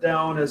little bit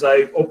down as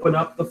I open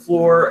up the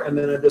floor, and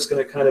then I'm just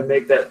going to kind of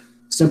make that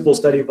simple,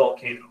 steady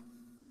volcano.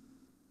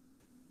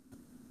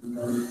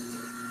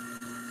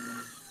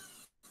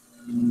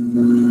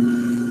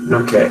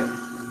 Okay,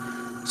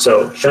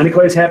 so shiny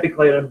clay is happy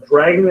clay, and I'm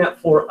dragging that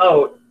floor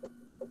out,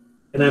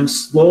 and I'm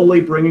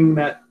slowly bringing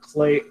that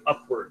clay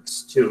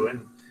upwards too.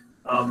 And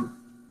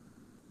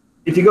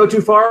if you go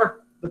too far,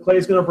 the clay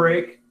is going to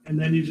break, and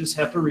then you just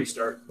have to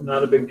restart.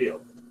 Not a big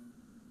deal.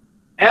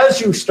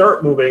 As you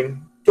start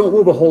moving, don't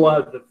move a whole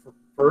lot at the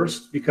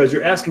first, because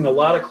you're asking a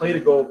lot of clay to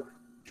go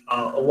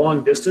a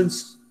long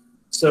distance.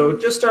 So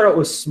just start out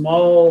with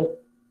small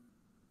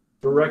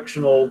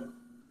directional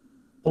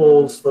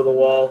pulls for the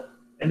wall.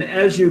 And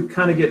as you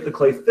kind of get the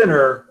clay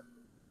thinner,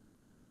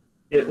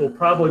 it will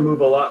probably move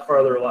a lot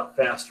farther, a lot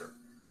faster.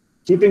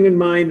 Keeping in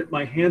mind,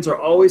 my hands are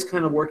always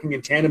kind of working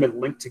in tandem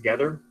and linked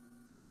together.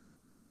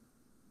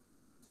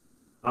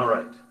 All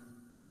right.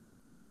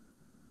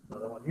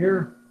 Another one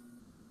here.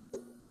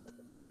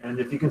 And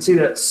if you can see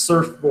that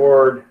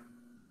surfboard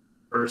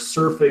or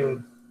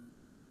surfing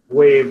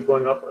wave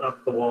going up and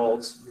up the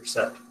walls, you're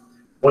set.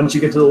 Once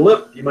you get to the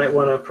lip, you might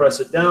want to press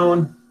it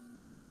down.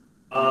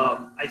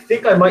 I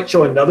think I might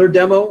show another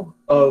demo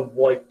of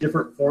like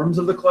different forms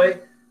of the clay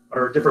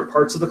or different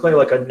parts of the clay,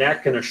 like a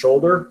neck and a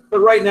shoulder. But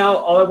right now,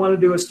 all I want to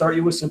do is start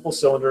you with simple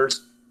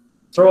cylinders,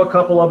 throw a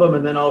couple of them,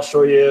 and then I'll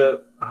show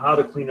you how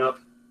to clean up.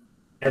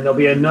 And there'll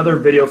be another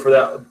video for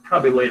that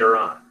probably later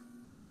on.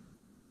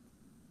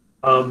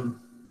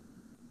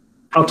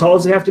 How tall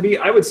does it have to be?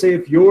 I would say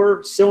if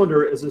your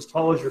cylinder is as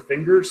tall as your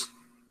fingers,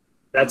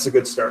 that's a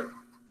good start.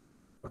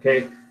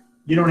 Okay,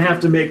 you don't have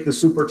to make the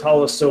super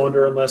tallest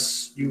cylinder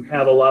unless you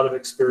have a lot of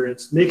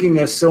experience. Making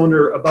a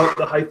cylinder about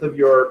the height of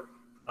your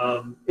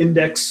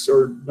index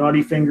or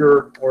naughty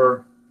finger,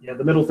 or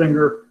the middle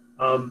finger,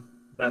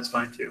 that's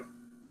fine too.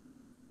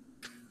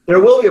 There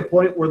will be a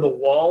point where the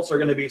walls are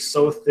going to be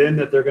so thin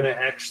that they're going to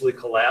actually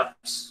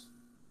collapse,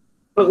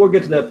 but we'll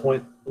get to that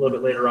point a little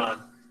bit later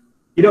on.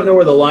 You don't know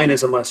where the line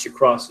is unless you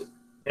cross it.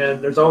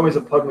 And there's always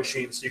a pug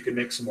machine so you can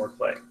make some more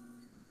clay.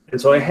 And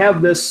so I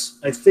have this,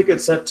 I think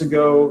it's set to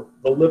go.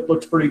 The lip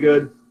looks pretty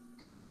good.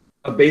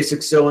 A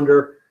basic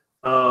cylinder.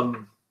 Now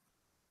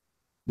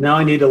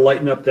I need to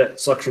lighten up that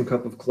suction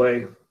cup of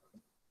clay.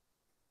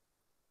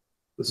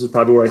 This is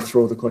probably where I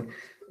throw the clay.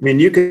 I mean,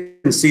 you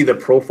can see the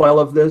profile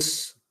of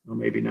this. Well,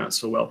 maybe not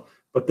so well,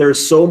 but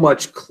there's so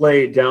much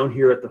clay down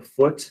here at the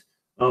foot.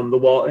 The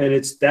wall,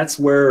 and that's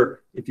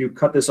where, if you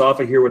cut this off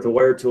of here with a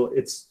wire tool,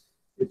 it's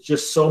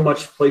just so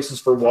much places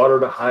for water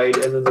to hide,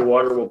 and then the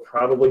water will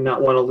probably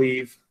not want to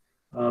leave.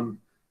 So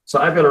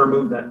I've got to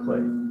remove that clay.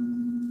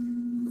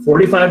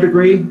 45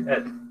 degree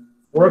at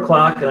 4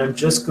 o'clock, and I'm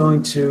just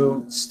going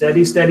to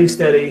steady, steady,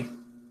 steady,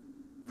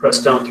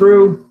 press down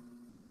through,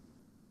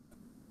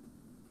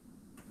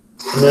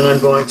 and then I'm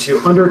going to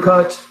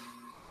undercut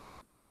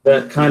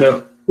that kind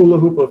of hula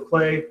hoop of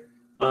clay.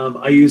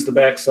 I use the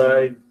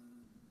backside.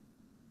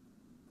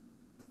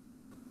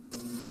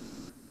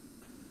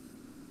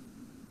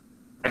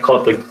 I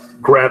call it the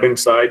grabbing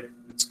side.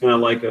 It's kind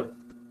of like a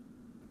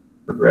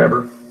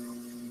grabber.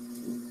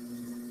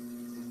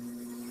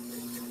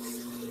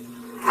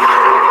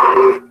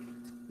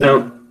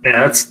 Now,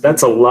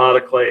 that's a lot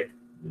of clay.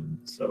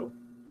 So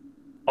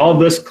all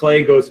this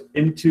clay goes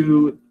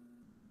into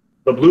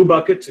the blue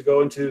bucket to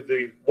go into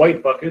the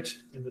white bucket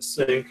in the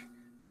sink.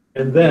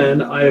 And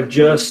then I have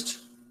just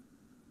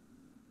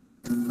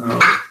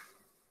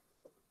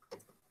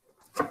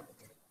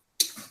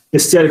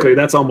aesthetically,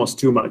 that's almost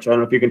too much. I don't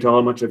know if you can tell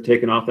how much I've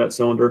taken off that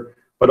cylinder,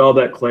 but all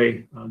that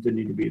clay didn't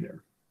need to be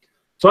there.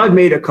 So I've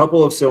made a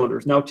couple of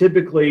cylinders. Now,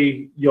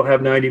 typically, you'll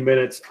have 90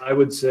 minutes. I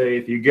would say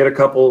if you get a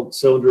couple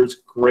cylinders,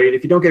 great.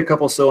 If you don't get a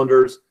couple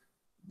cylinders,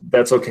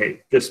 that's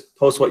okay. Just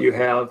post what you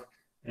have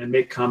and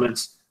make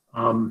comments.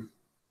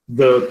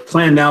 The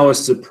plan now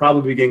is to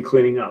probably begin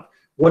cleaning up.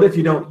 What if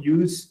you don't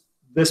use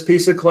this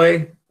piece of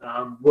clay?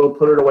 We'll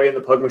put it away in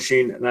the pug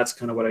machine, and that's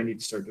kind of what I need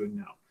to start doing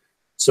now.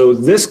 So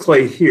this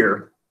clay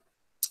here,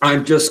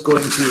 I'm just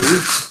going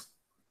to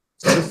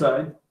set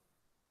aside.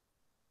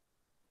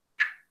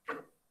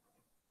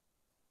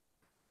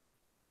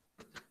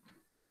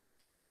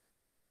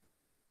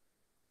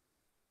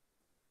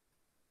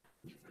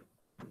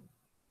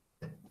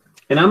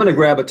 And I'm going to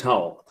grab a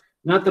towel.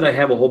 Not that I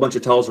have a whole bunch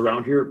of towels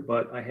around here,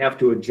 but I have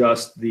to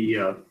adjust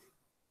the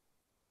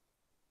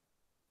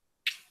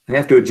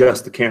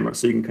camera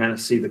so you can kind of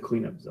see the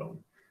cleanup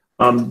zone.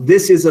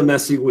 This is a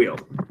messy wheel.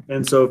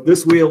 And so if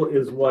this wheel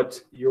is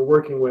what you're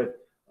working with,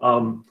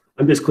 I'm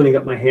just cleaning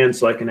up my hands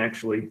so I can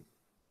actually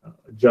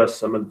adjust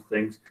some of the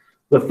things.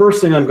 The first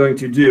thing I'm going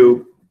to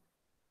do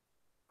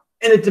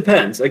And it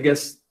depends. I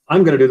guess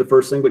I'm going to do the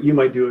first thing, but you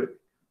might do it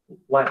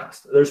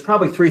last. There's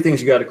probably 3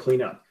 things you got to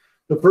clean up.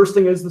 The first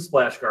thing is the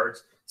splash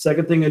guards.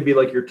 Second thing would be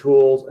like your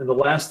tools. And the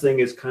last thing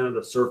is kind of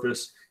the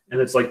surface. And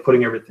it's like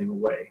putting everything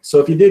away. So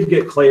if you did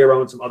get clay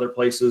around some other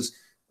places,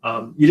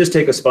 you just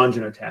take a sponge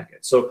and attack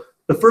it. So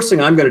the first thing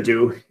I'm going to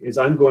do is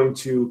I'm going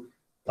to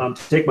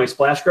take my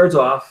splash guards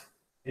off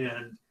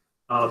and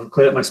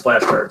clean up my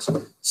splash guards.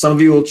 Some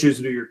of you will choose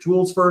to do your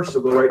tools first,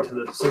 so go right to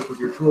the sink with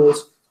your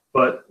tools.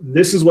 But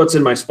this is what's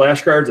in my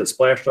splash guards that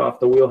splashed off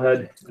the wheel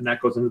head, and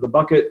that goes into the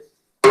bucket.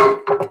 And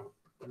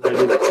then I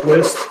do the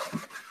twist,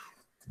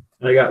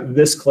 and I got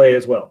this clay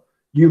as well.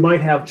 You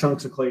might have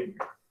chunks of clay in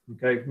here.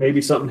 Okay,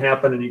 maybe something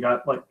happened and you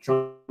got like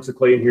chunks of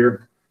clay in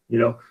here. You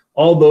know,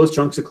 all those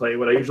chunks of clay.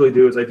 What I usually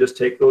do is I just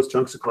take those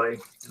chunks of clay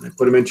and I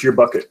put them into your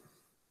bucket.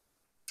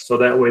 So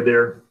that way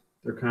they're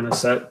kind of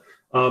set.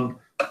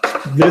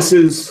 This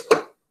is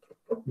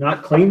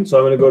not clean, so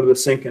I'm going to go to the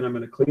sink and I'm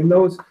going to clean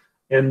those.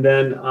 And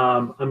then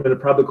I'm going to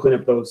probably clean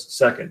up those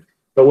second.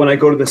 But when I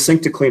go to the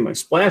sink to clean my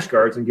splash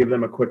guards and give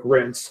them a quick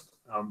rinse,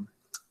 I'm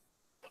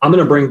going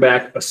to bring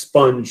back a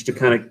sponge to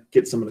kind of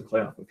get some of the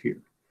clay off of here.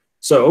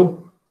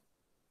 So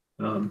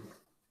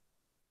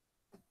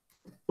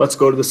let's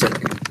go to the sink.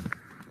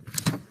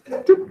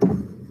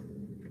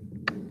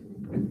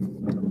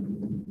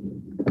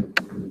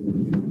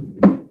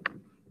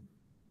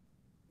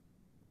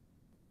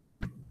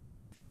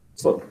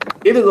 So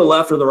either the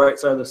left or the right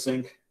side of the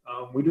sink.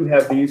 We do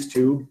have these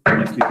too,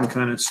 like you can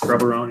kind of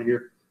scrub around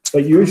here.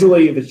 But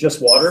usually if it's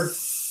just water,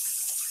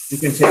 you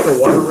can take a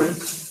water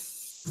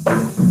rinse,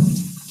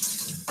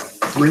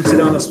 rinse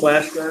it on the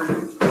splash guard,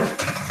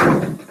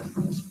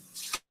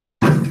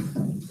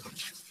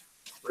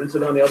 rinse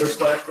it on the other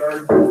splash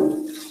guard.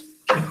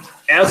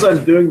 As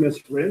I'm doing this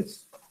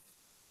rinse,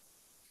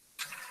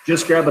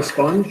 just grab a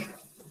sponge,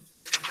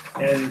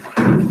 and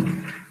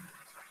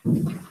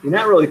you're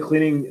not really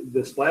cleaning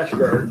the splash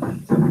guard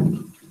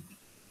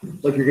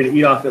like you're going to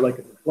eat off it like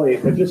it's a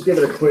plate, but just give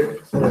it a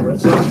quick little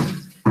rinse. And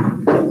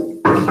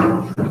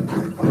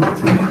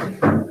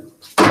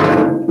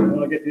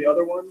I'll get the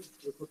other one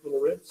with a quick little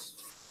rinse.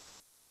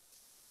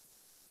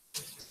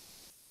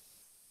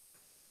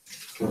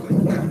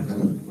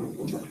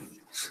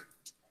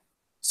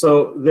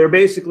 So they're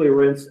basically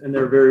rinsed and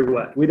they're very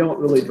wet. We don't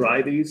really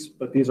dry these,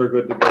 but these are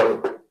good to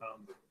go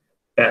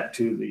back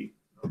to the.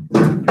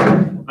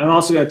 I'm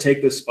also going to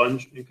take this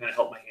sponge and kind of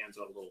help my hands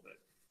out a little bit.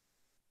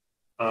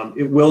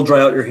 It will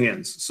dry out your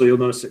hands. So you'll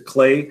notice that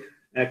clay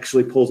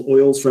actually pulls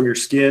oils from your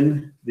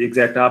skin, the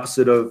exact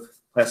opposite of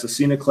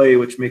plasticina clay,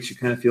 which makes you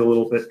kind of feel a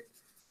little bit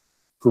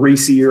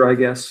greasier, I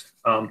guess.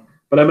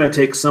 But I'm going to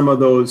take some of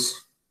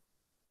those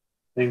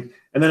things,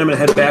 and then I'm going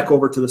to head back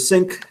over to the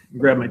sink and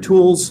grab my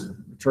tools,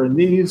 turn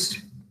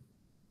these.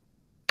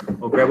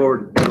 I'll grab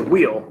over to the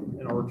wheel,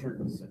 and I'll return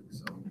to the sink.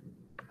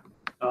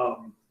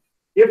 So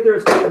if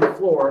there's clay on the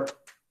floor,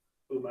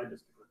 boom, I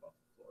just took it off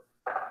the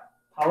floor.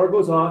 Power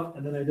goes off,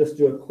 and then I just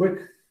do a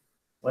quick,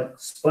 like,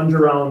 sponge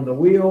around the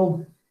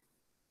wheel.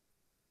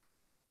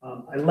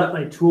 I let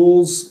my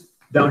tools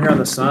down here on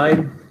the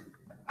side.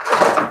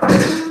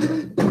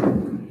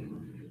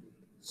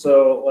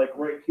 So, like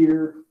right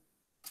here,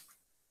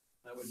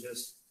 I would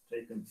just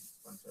take and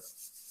sponge it.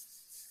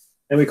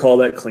 And we call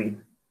that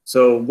clean.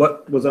 So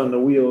what was on the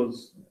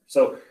wheels?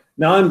 So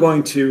now I'm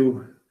going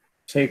to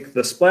take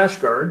the splash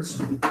guards,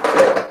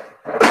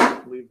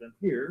 leave them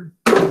here.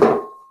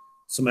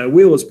 So my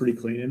wheel is pretty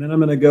clean. And then I'm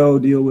going to go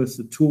deal with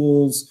the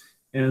tools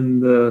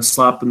and the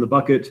slop in the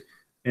bucket.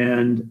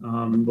 And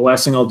the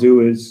last thing I'll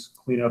do is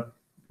clean up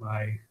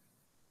my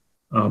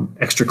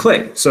extra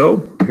clay.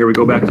 So here we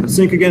go back to the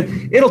sink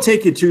again. It'll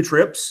take you 2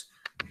 trips.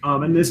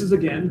 And this is,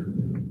 again,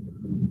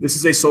 this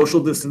is a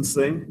social distance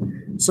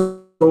thing.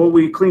 So when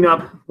we clean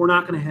up, we're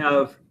not going to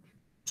have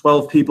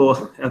 12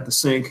 people at the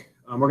sink.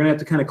 We're going to have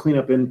to kind of clean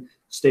up in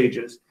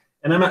stages.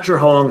 And I'm not sure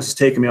how long this is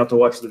taking me out to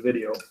watch the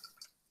video.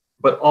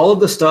 But all of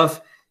the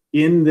stuff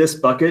in this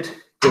bucket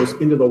goes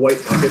into the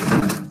white bucket.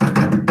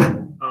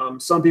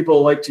 Some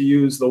people like to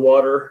use the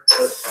water,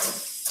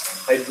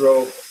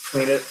 hydro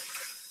clean it.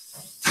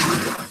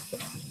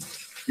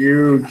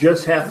 You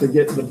just have to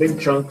get the big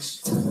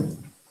chunks.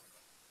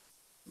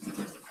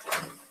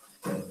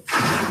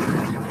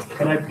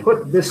 And I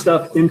put this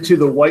stuff into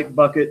the white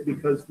bucket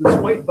because this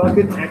white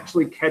bucket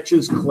actually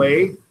catches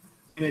clay,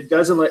 and it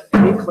doesn't let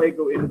any clay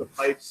go into the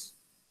pipes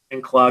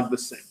and clog the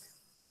sink.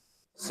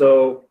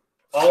 So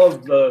all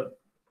of the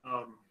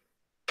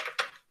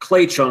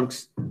clay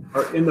chunks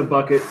are in the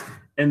bucket,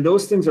 and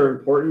those things are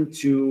important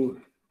to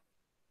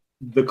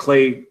the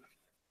clay.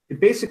 It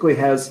basically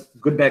has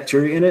good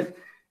bacteria in it,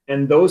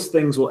 and those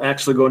things will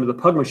actually go into the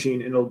pug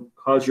machine, and it'll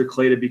cause your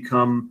clay to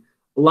become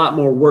a lot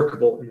more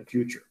workable in the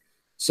future.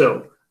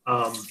 So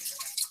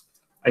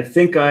I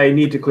think I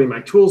need to clean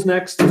my tools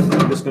next.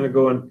 I'm just going to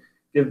go and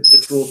give the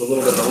tools a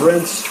little bit of a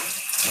rinse.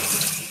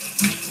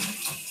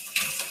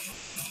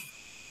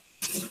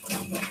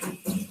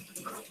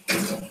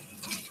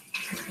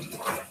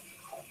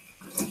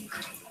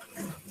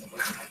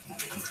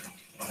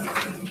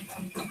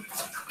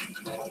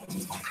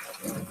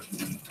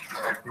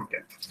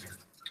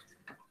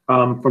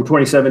 from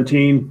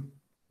 2017.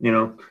 You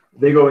know,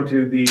 they go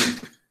into the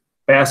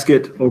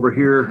basket over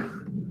here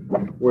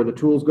where the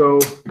tools go.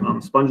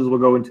 Sponges will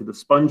go into the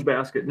sponge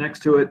basket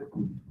next to it.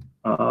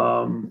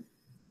 I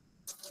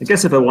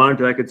guess if I wanted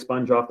to, I could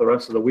sponge off the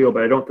rest of the wheel,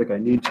 but I don't think I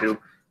need to.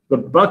 The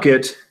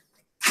bucket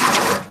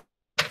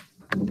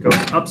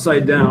goes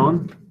upside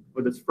down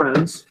with its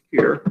friends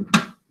here.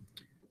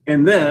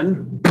 And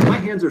then my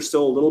hands are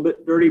still a little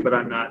bit dirty, but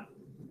I'm not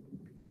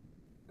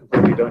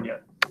completely done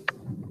yet.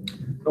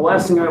 The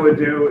last thing I would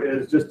do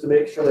is, just to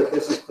make sure that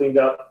this is cleaned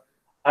up,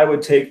 I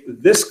would take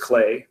this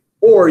clay,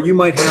 or you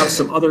might have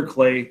some other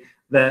clay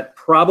that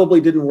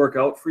probably didn't work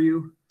out for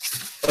you.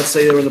 Let's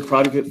say there was a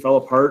project that fell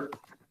apart.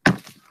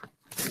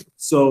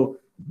 So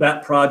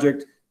that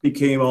project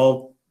became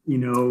all, you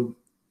know,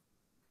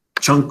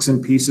 chunks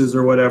and pieces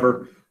or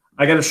whatever.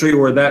 I got to show you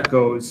where that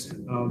goes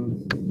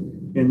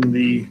in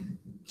the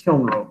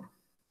kiln room.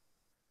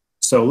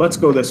 So let's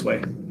go this way.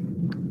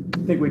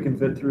 I think we can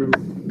fit through.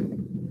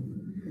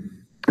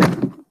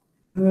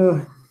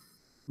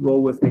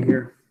 Roll with me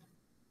here.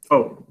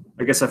 Oh,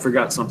 I guess I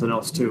forgot something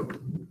else too.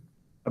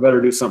 I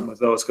better do something with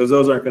those because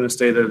those aren't going to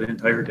stay there the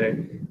entire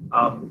day.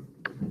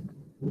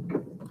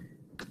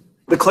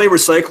 The clay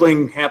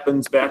recycling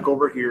happens back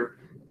over here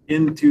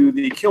into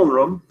the kiln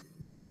room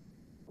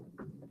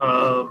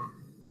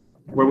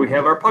where we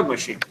have our pug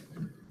machine.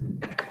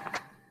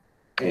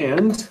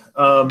 And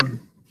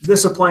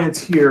this appliance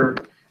here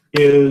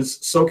is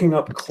soaking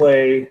up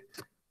clay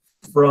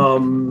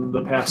from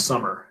the past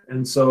summer.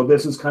 And so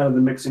this is kind of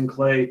the mixing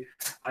clay.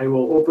 I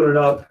will open it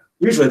up.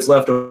 Usually it's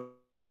left over.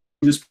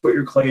 You just put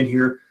your clay in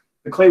here.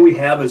 The clay we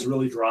have is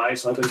really dry,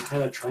 so I've been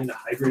kind of trying to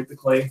hydrate the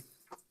clay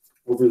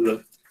over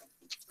the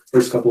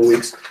first couple of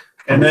weeks.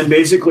 And then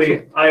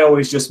basically I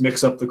always just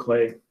mix up the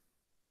clay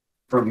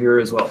from here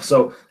as well.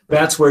 So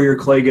that's where your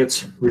clay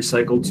gets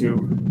recycled to.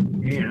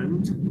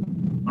 And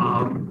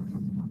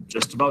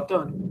just about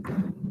done.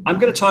 I'm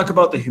going to talk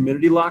about the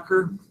humidity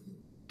locker.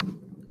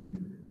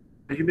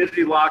 The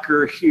humidity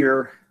locker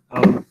here,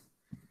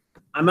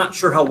 I'm not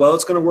sure how well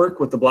it's going to work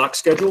with the block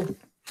schedule,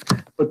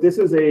 but this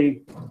is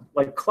a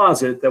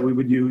closet that we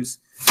would use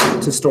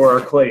to store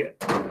our clay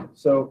in.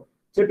 So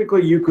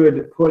typically you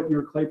could put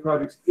your clay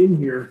projects in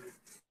here,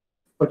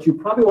 but you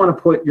probably want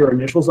to put your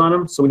initials on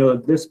them so we know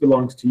that this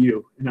belongs to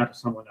you and not to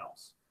someone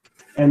else.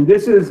 And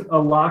this is a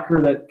locker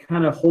that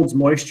kind of holds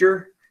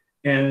moisture,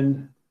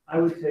 and I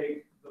would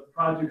take the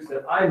projects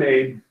that I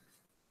made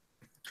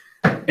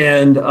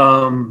and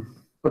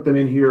put them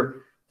in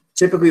here,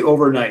 typically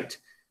overnight.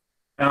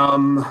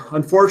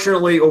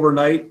 Unfortunately,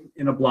 overnight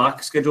in a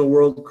block schedule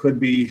world could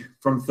be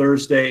from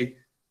Thursday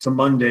to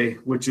Monday,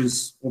 which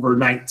is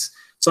overnight.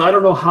 So I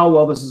don't know how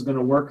well this is going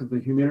to work with the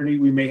humidity.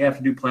 We may have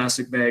to do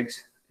plastic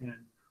bags and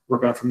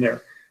work on from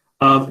there.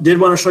 Did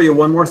want to show you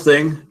one more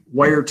thing,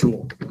 wire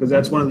tool, because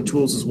that's one of the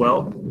tools as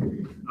well.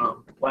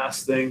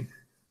 Last thing.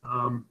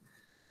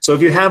 So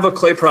if you have a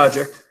clay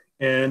project,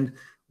 and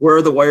where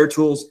are the wire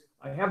tools?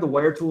 I have the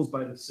wire tools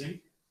by the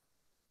sink.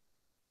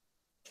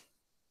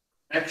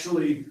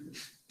 Actually,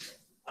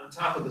 on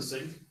top of the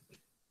sink.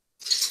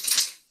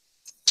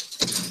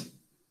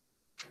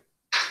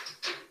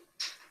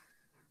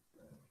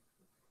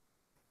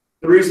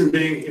 The reason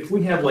being, if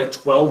we have like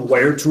 12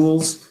 wire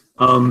tools,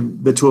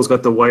 the tool's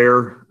got the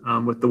wire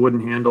with the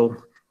wooden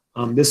handle.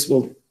 This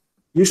will,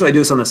 usually I do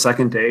this on the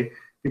second day,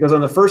 because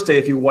on the first day,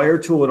 if you wire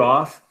tool it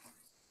off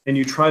and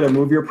you try to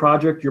move your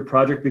project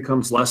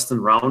becomes less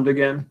than round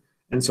again.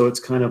 And so it's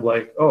kind of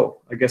like,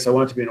 oh, I guess I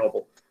want it to be an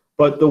oval.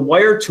 But the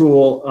wire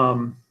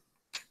tool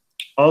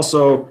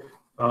also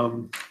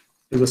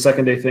is a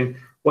second day thing.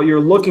 What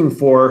you're looking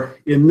for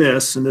in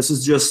this, and this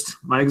is just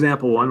my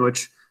example one,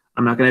 which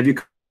I'm not going to have you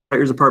cut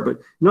yours apart, but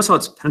notice how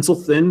it's pencil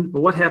thin. But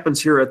what happens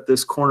here at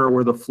this corner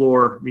where the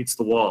floor meets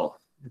the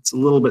wall? It's a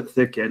little bit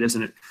thick yet,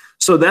 isn't it?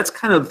 So that's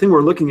kind of the thing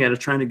we're looking at, is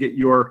trying to get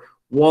your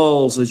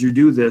walls as you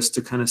do this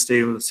to kind of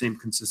stay with the same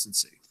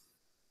consistency.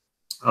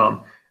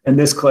 And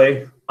this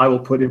clay I will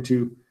put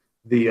into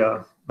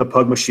the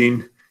pug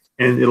machine,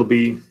 and it'll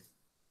be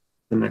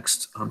the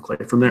next clay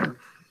from there.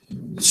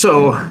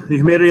 So the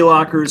humidity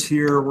lockers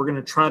here, we're going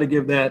to try to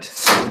give that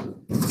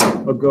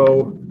a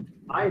go.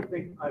 I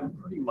think I'm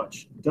pretty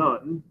much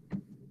done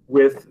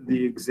with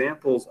the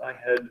examples I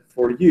had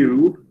for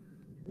you.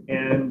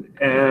 And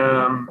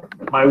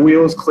my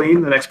wheel is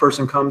clean. The next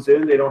person comes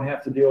in, they don't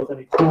have to deal with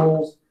any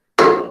tools.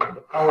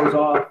 The power's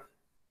off.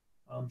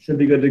 Should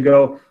be good to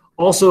go.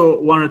 Also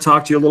wanted to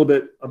talk to you a little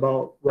bit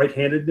about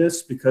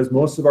right-handedness, because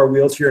most of our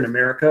wheels here in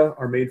America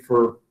are made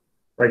for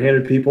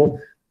right-handed people.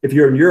 If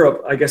you're in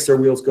Europe, I guess their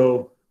wheels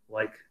go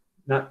like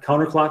not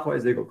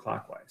counterclockwise, they go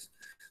clockwise.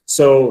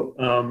 So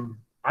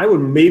I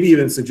would maybe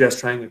even suggest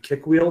trying a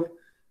kick wheel,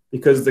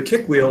 because the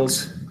kick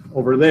wheels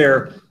over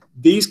there,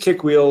 these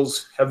kick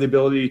wheels have the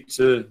ability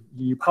to,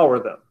 you power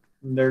them.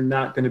 They're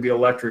not going to be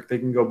electric. They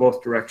can go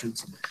both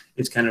directions.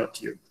 It's kind of up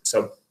to you.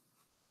 So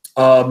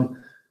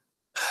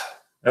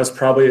that's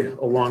probably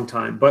a long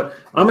time, but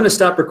I'm going to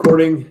stop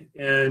recording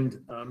and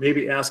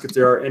maybe ask if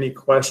there are any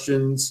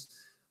questions.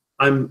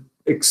 I'm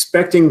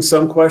expecting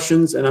some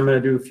questions, and I'm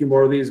going to do a few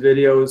more of these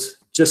videos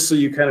just so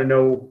you kind of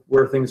know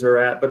where things are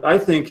at. But I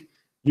think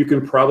you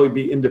can probably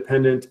be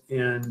independent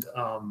and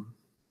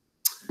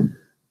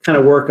kind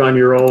of work on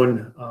your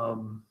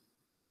own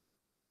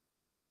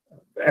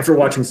after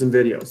watching some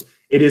videos.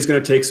 It is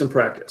going to take some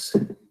practice.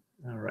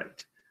 All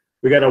right.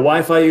 We got a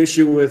Wi-Fi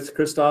issue with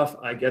Christoph.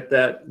 I get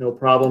that. No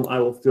problem. I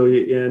will fill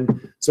you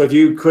in. So if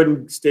you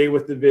couldn't stay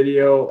with the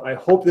video, I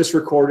hope this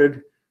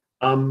recorded.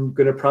 I'm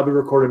going to probably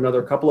record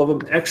another couple of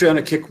them, actually on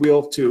a kick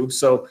wheel too.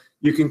 So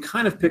you can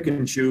kind of pick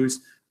and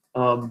choose.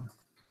 I'm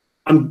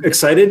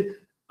excited.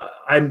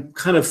 I'm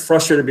kind of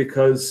frustrated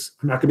because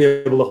I'm not going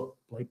to be able to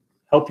like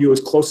help you as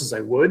close as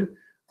I would,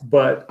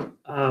 but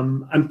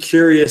I'm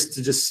curious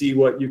to just see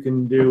what you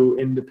can do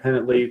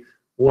independently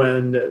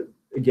when,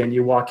 again,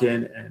 you walk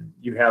in and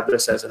you have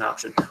this as an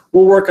option.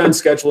 We'll work on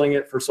scheduling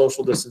it for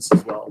social distance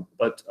as well,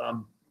 but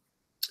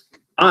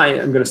I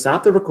am going to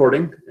stop the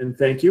recording and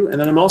thank you.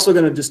 And then I'm also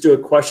going to just do a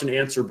question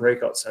answer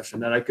breakout session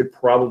that I could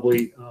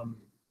probably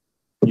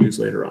use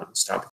later on. Stop.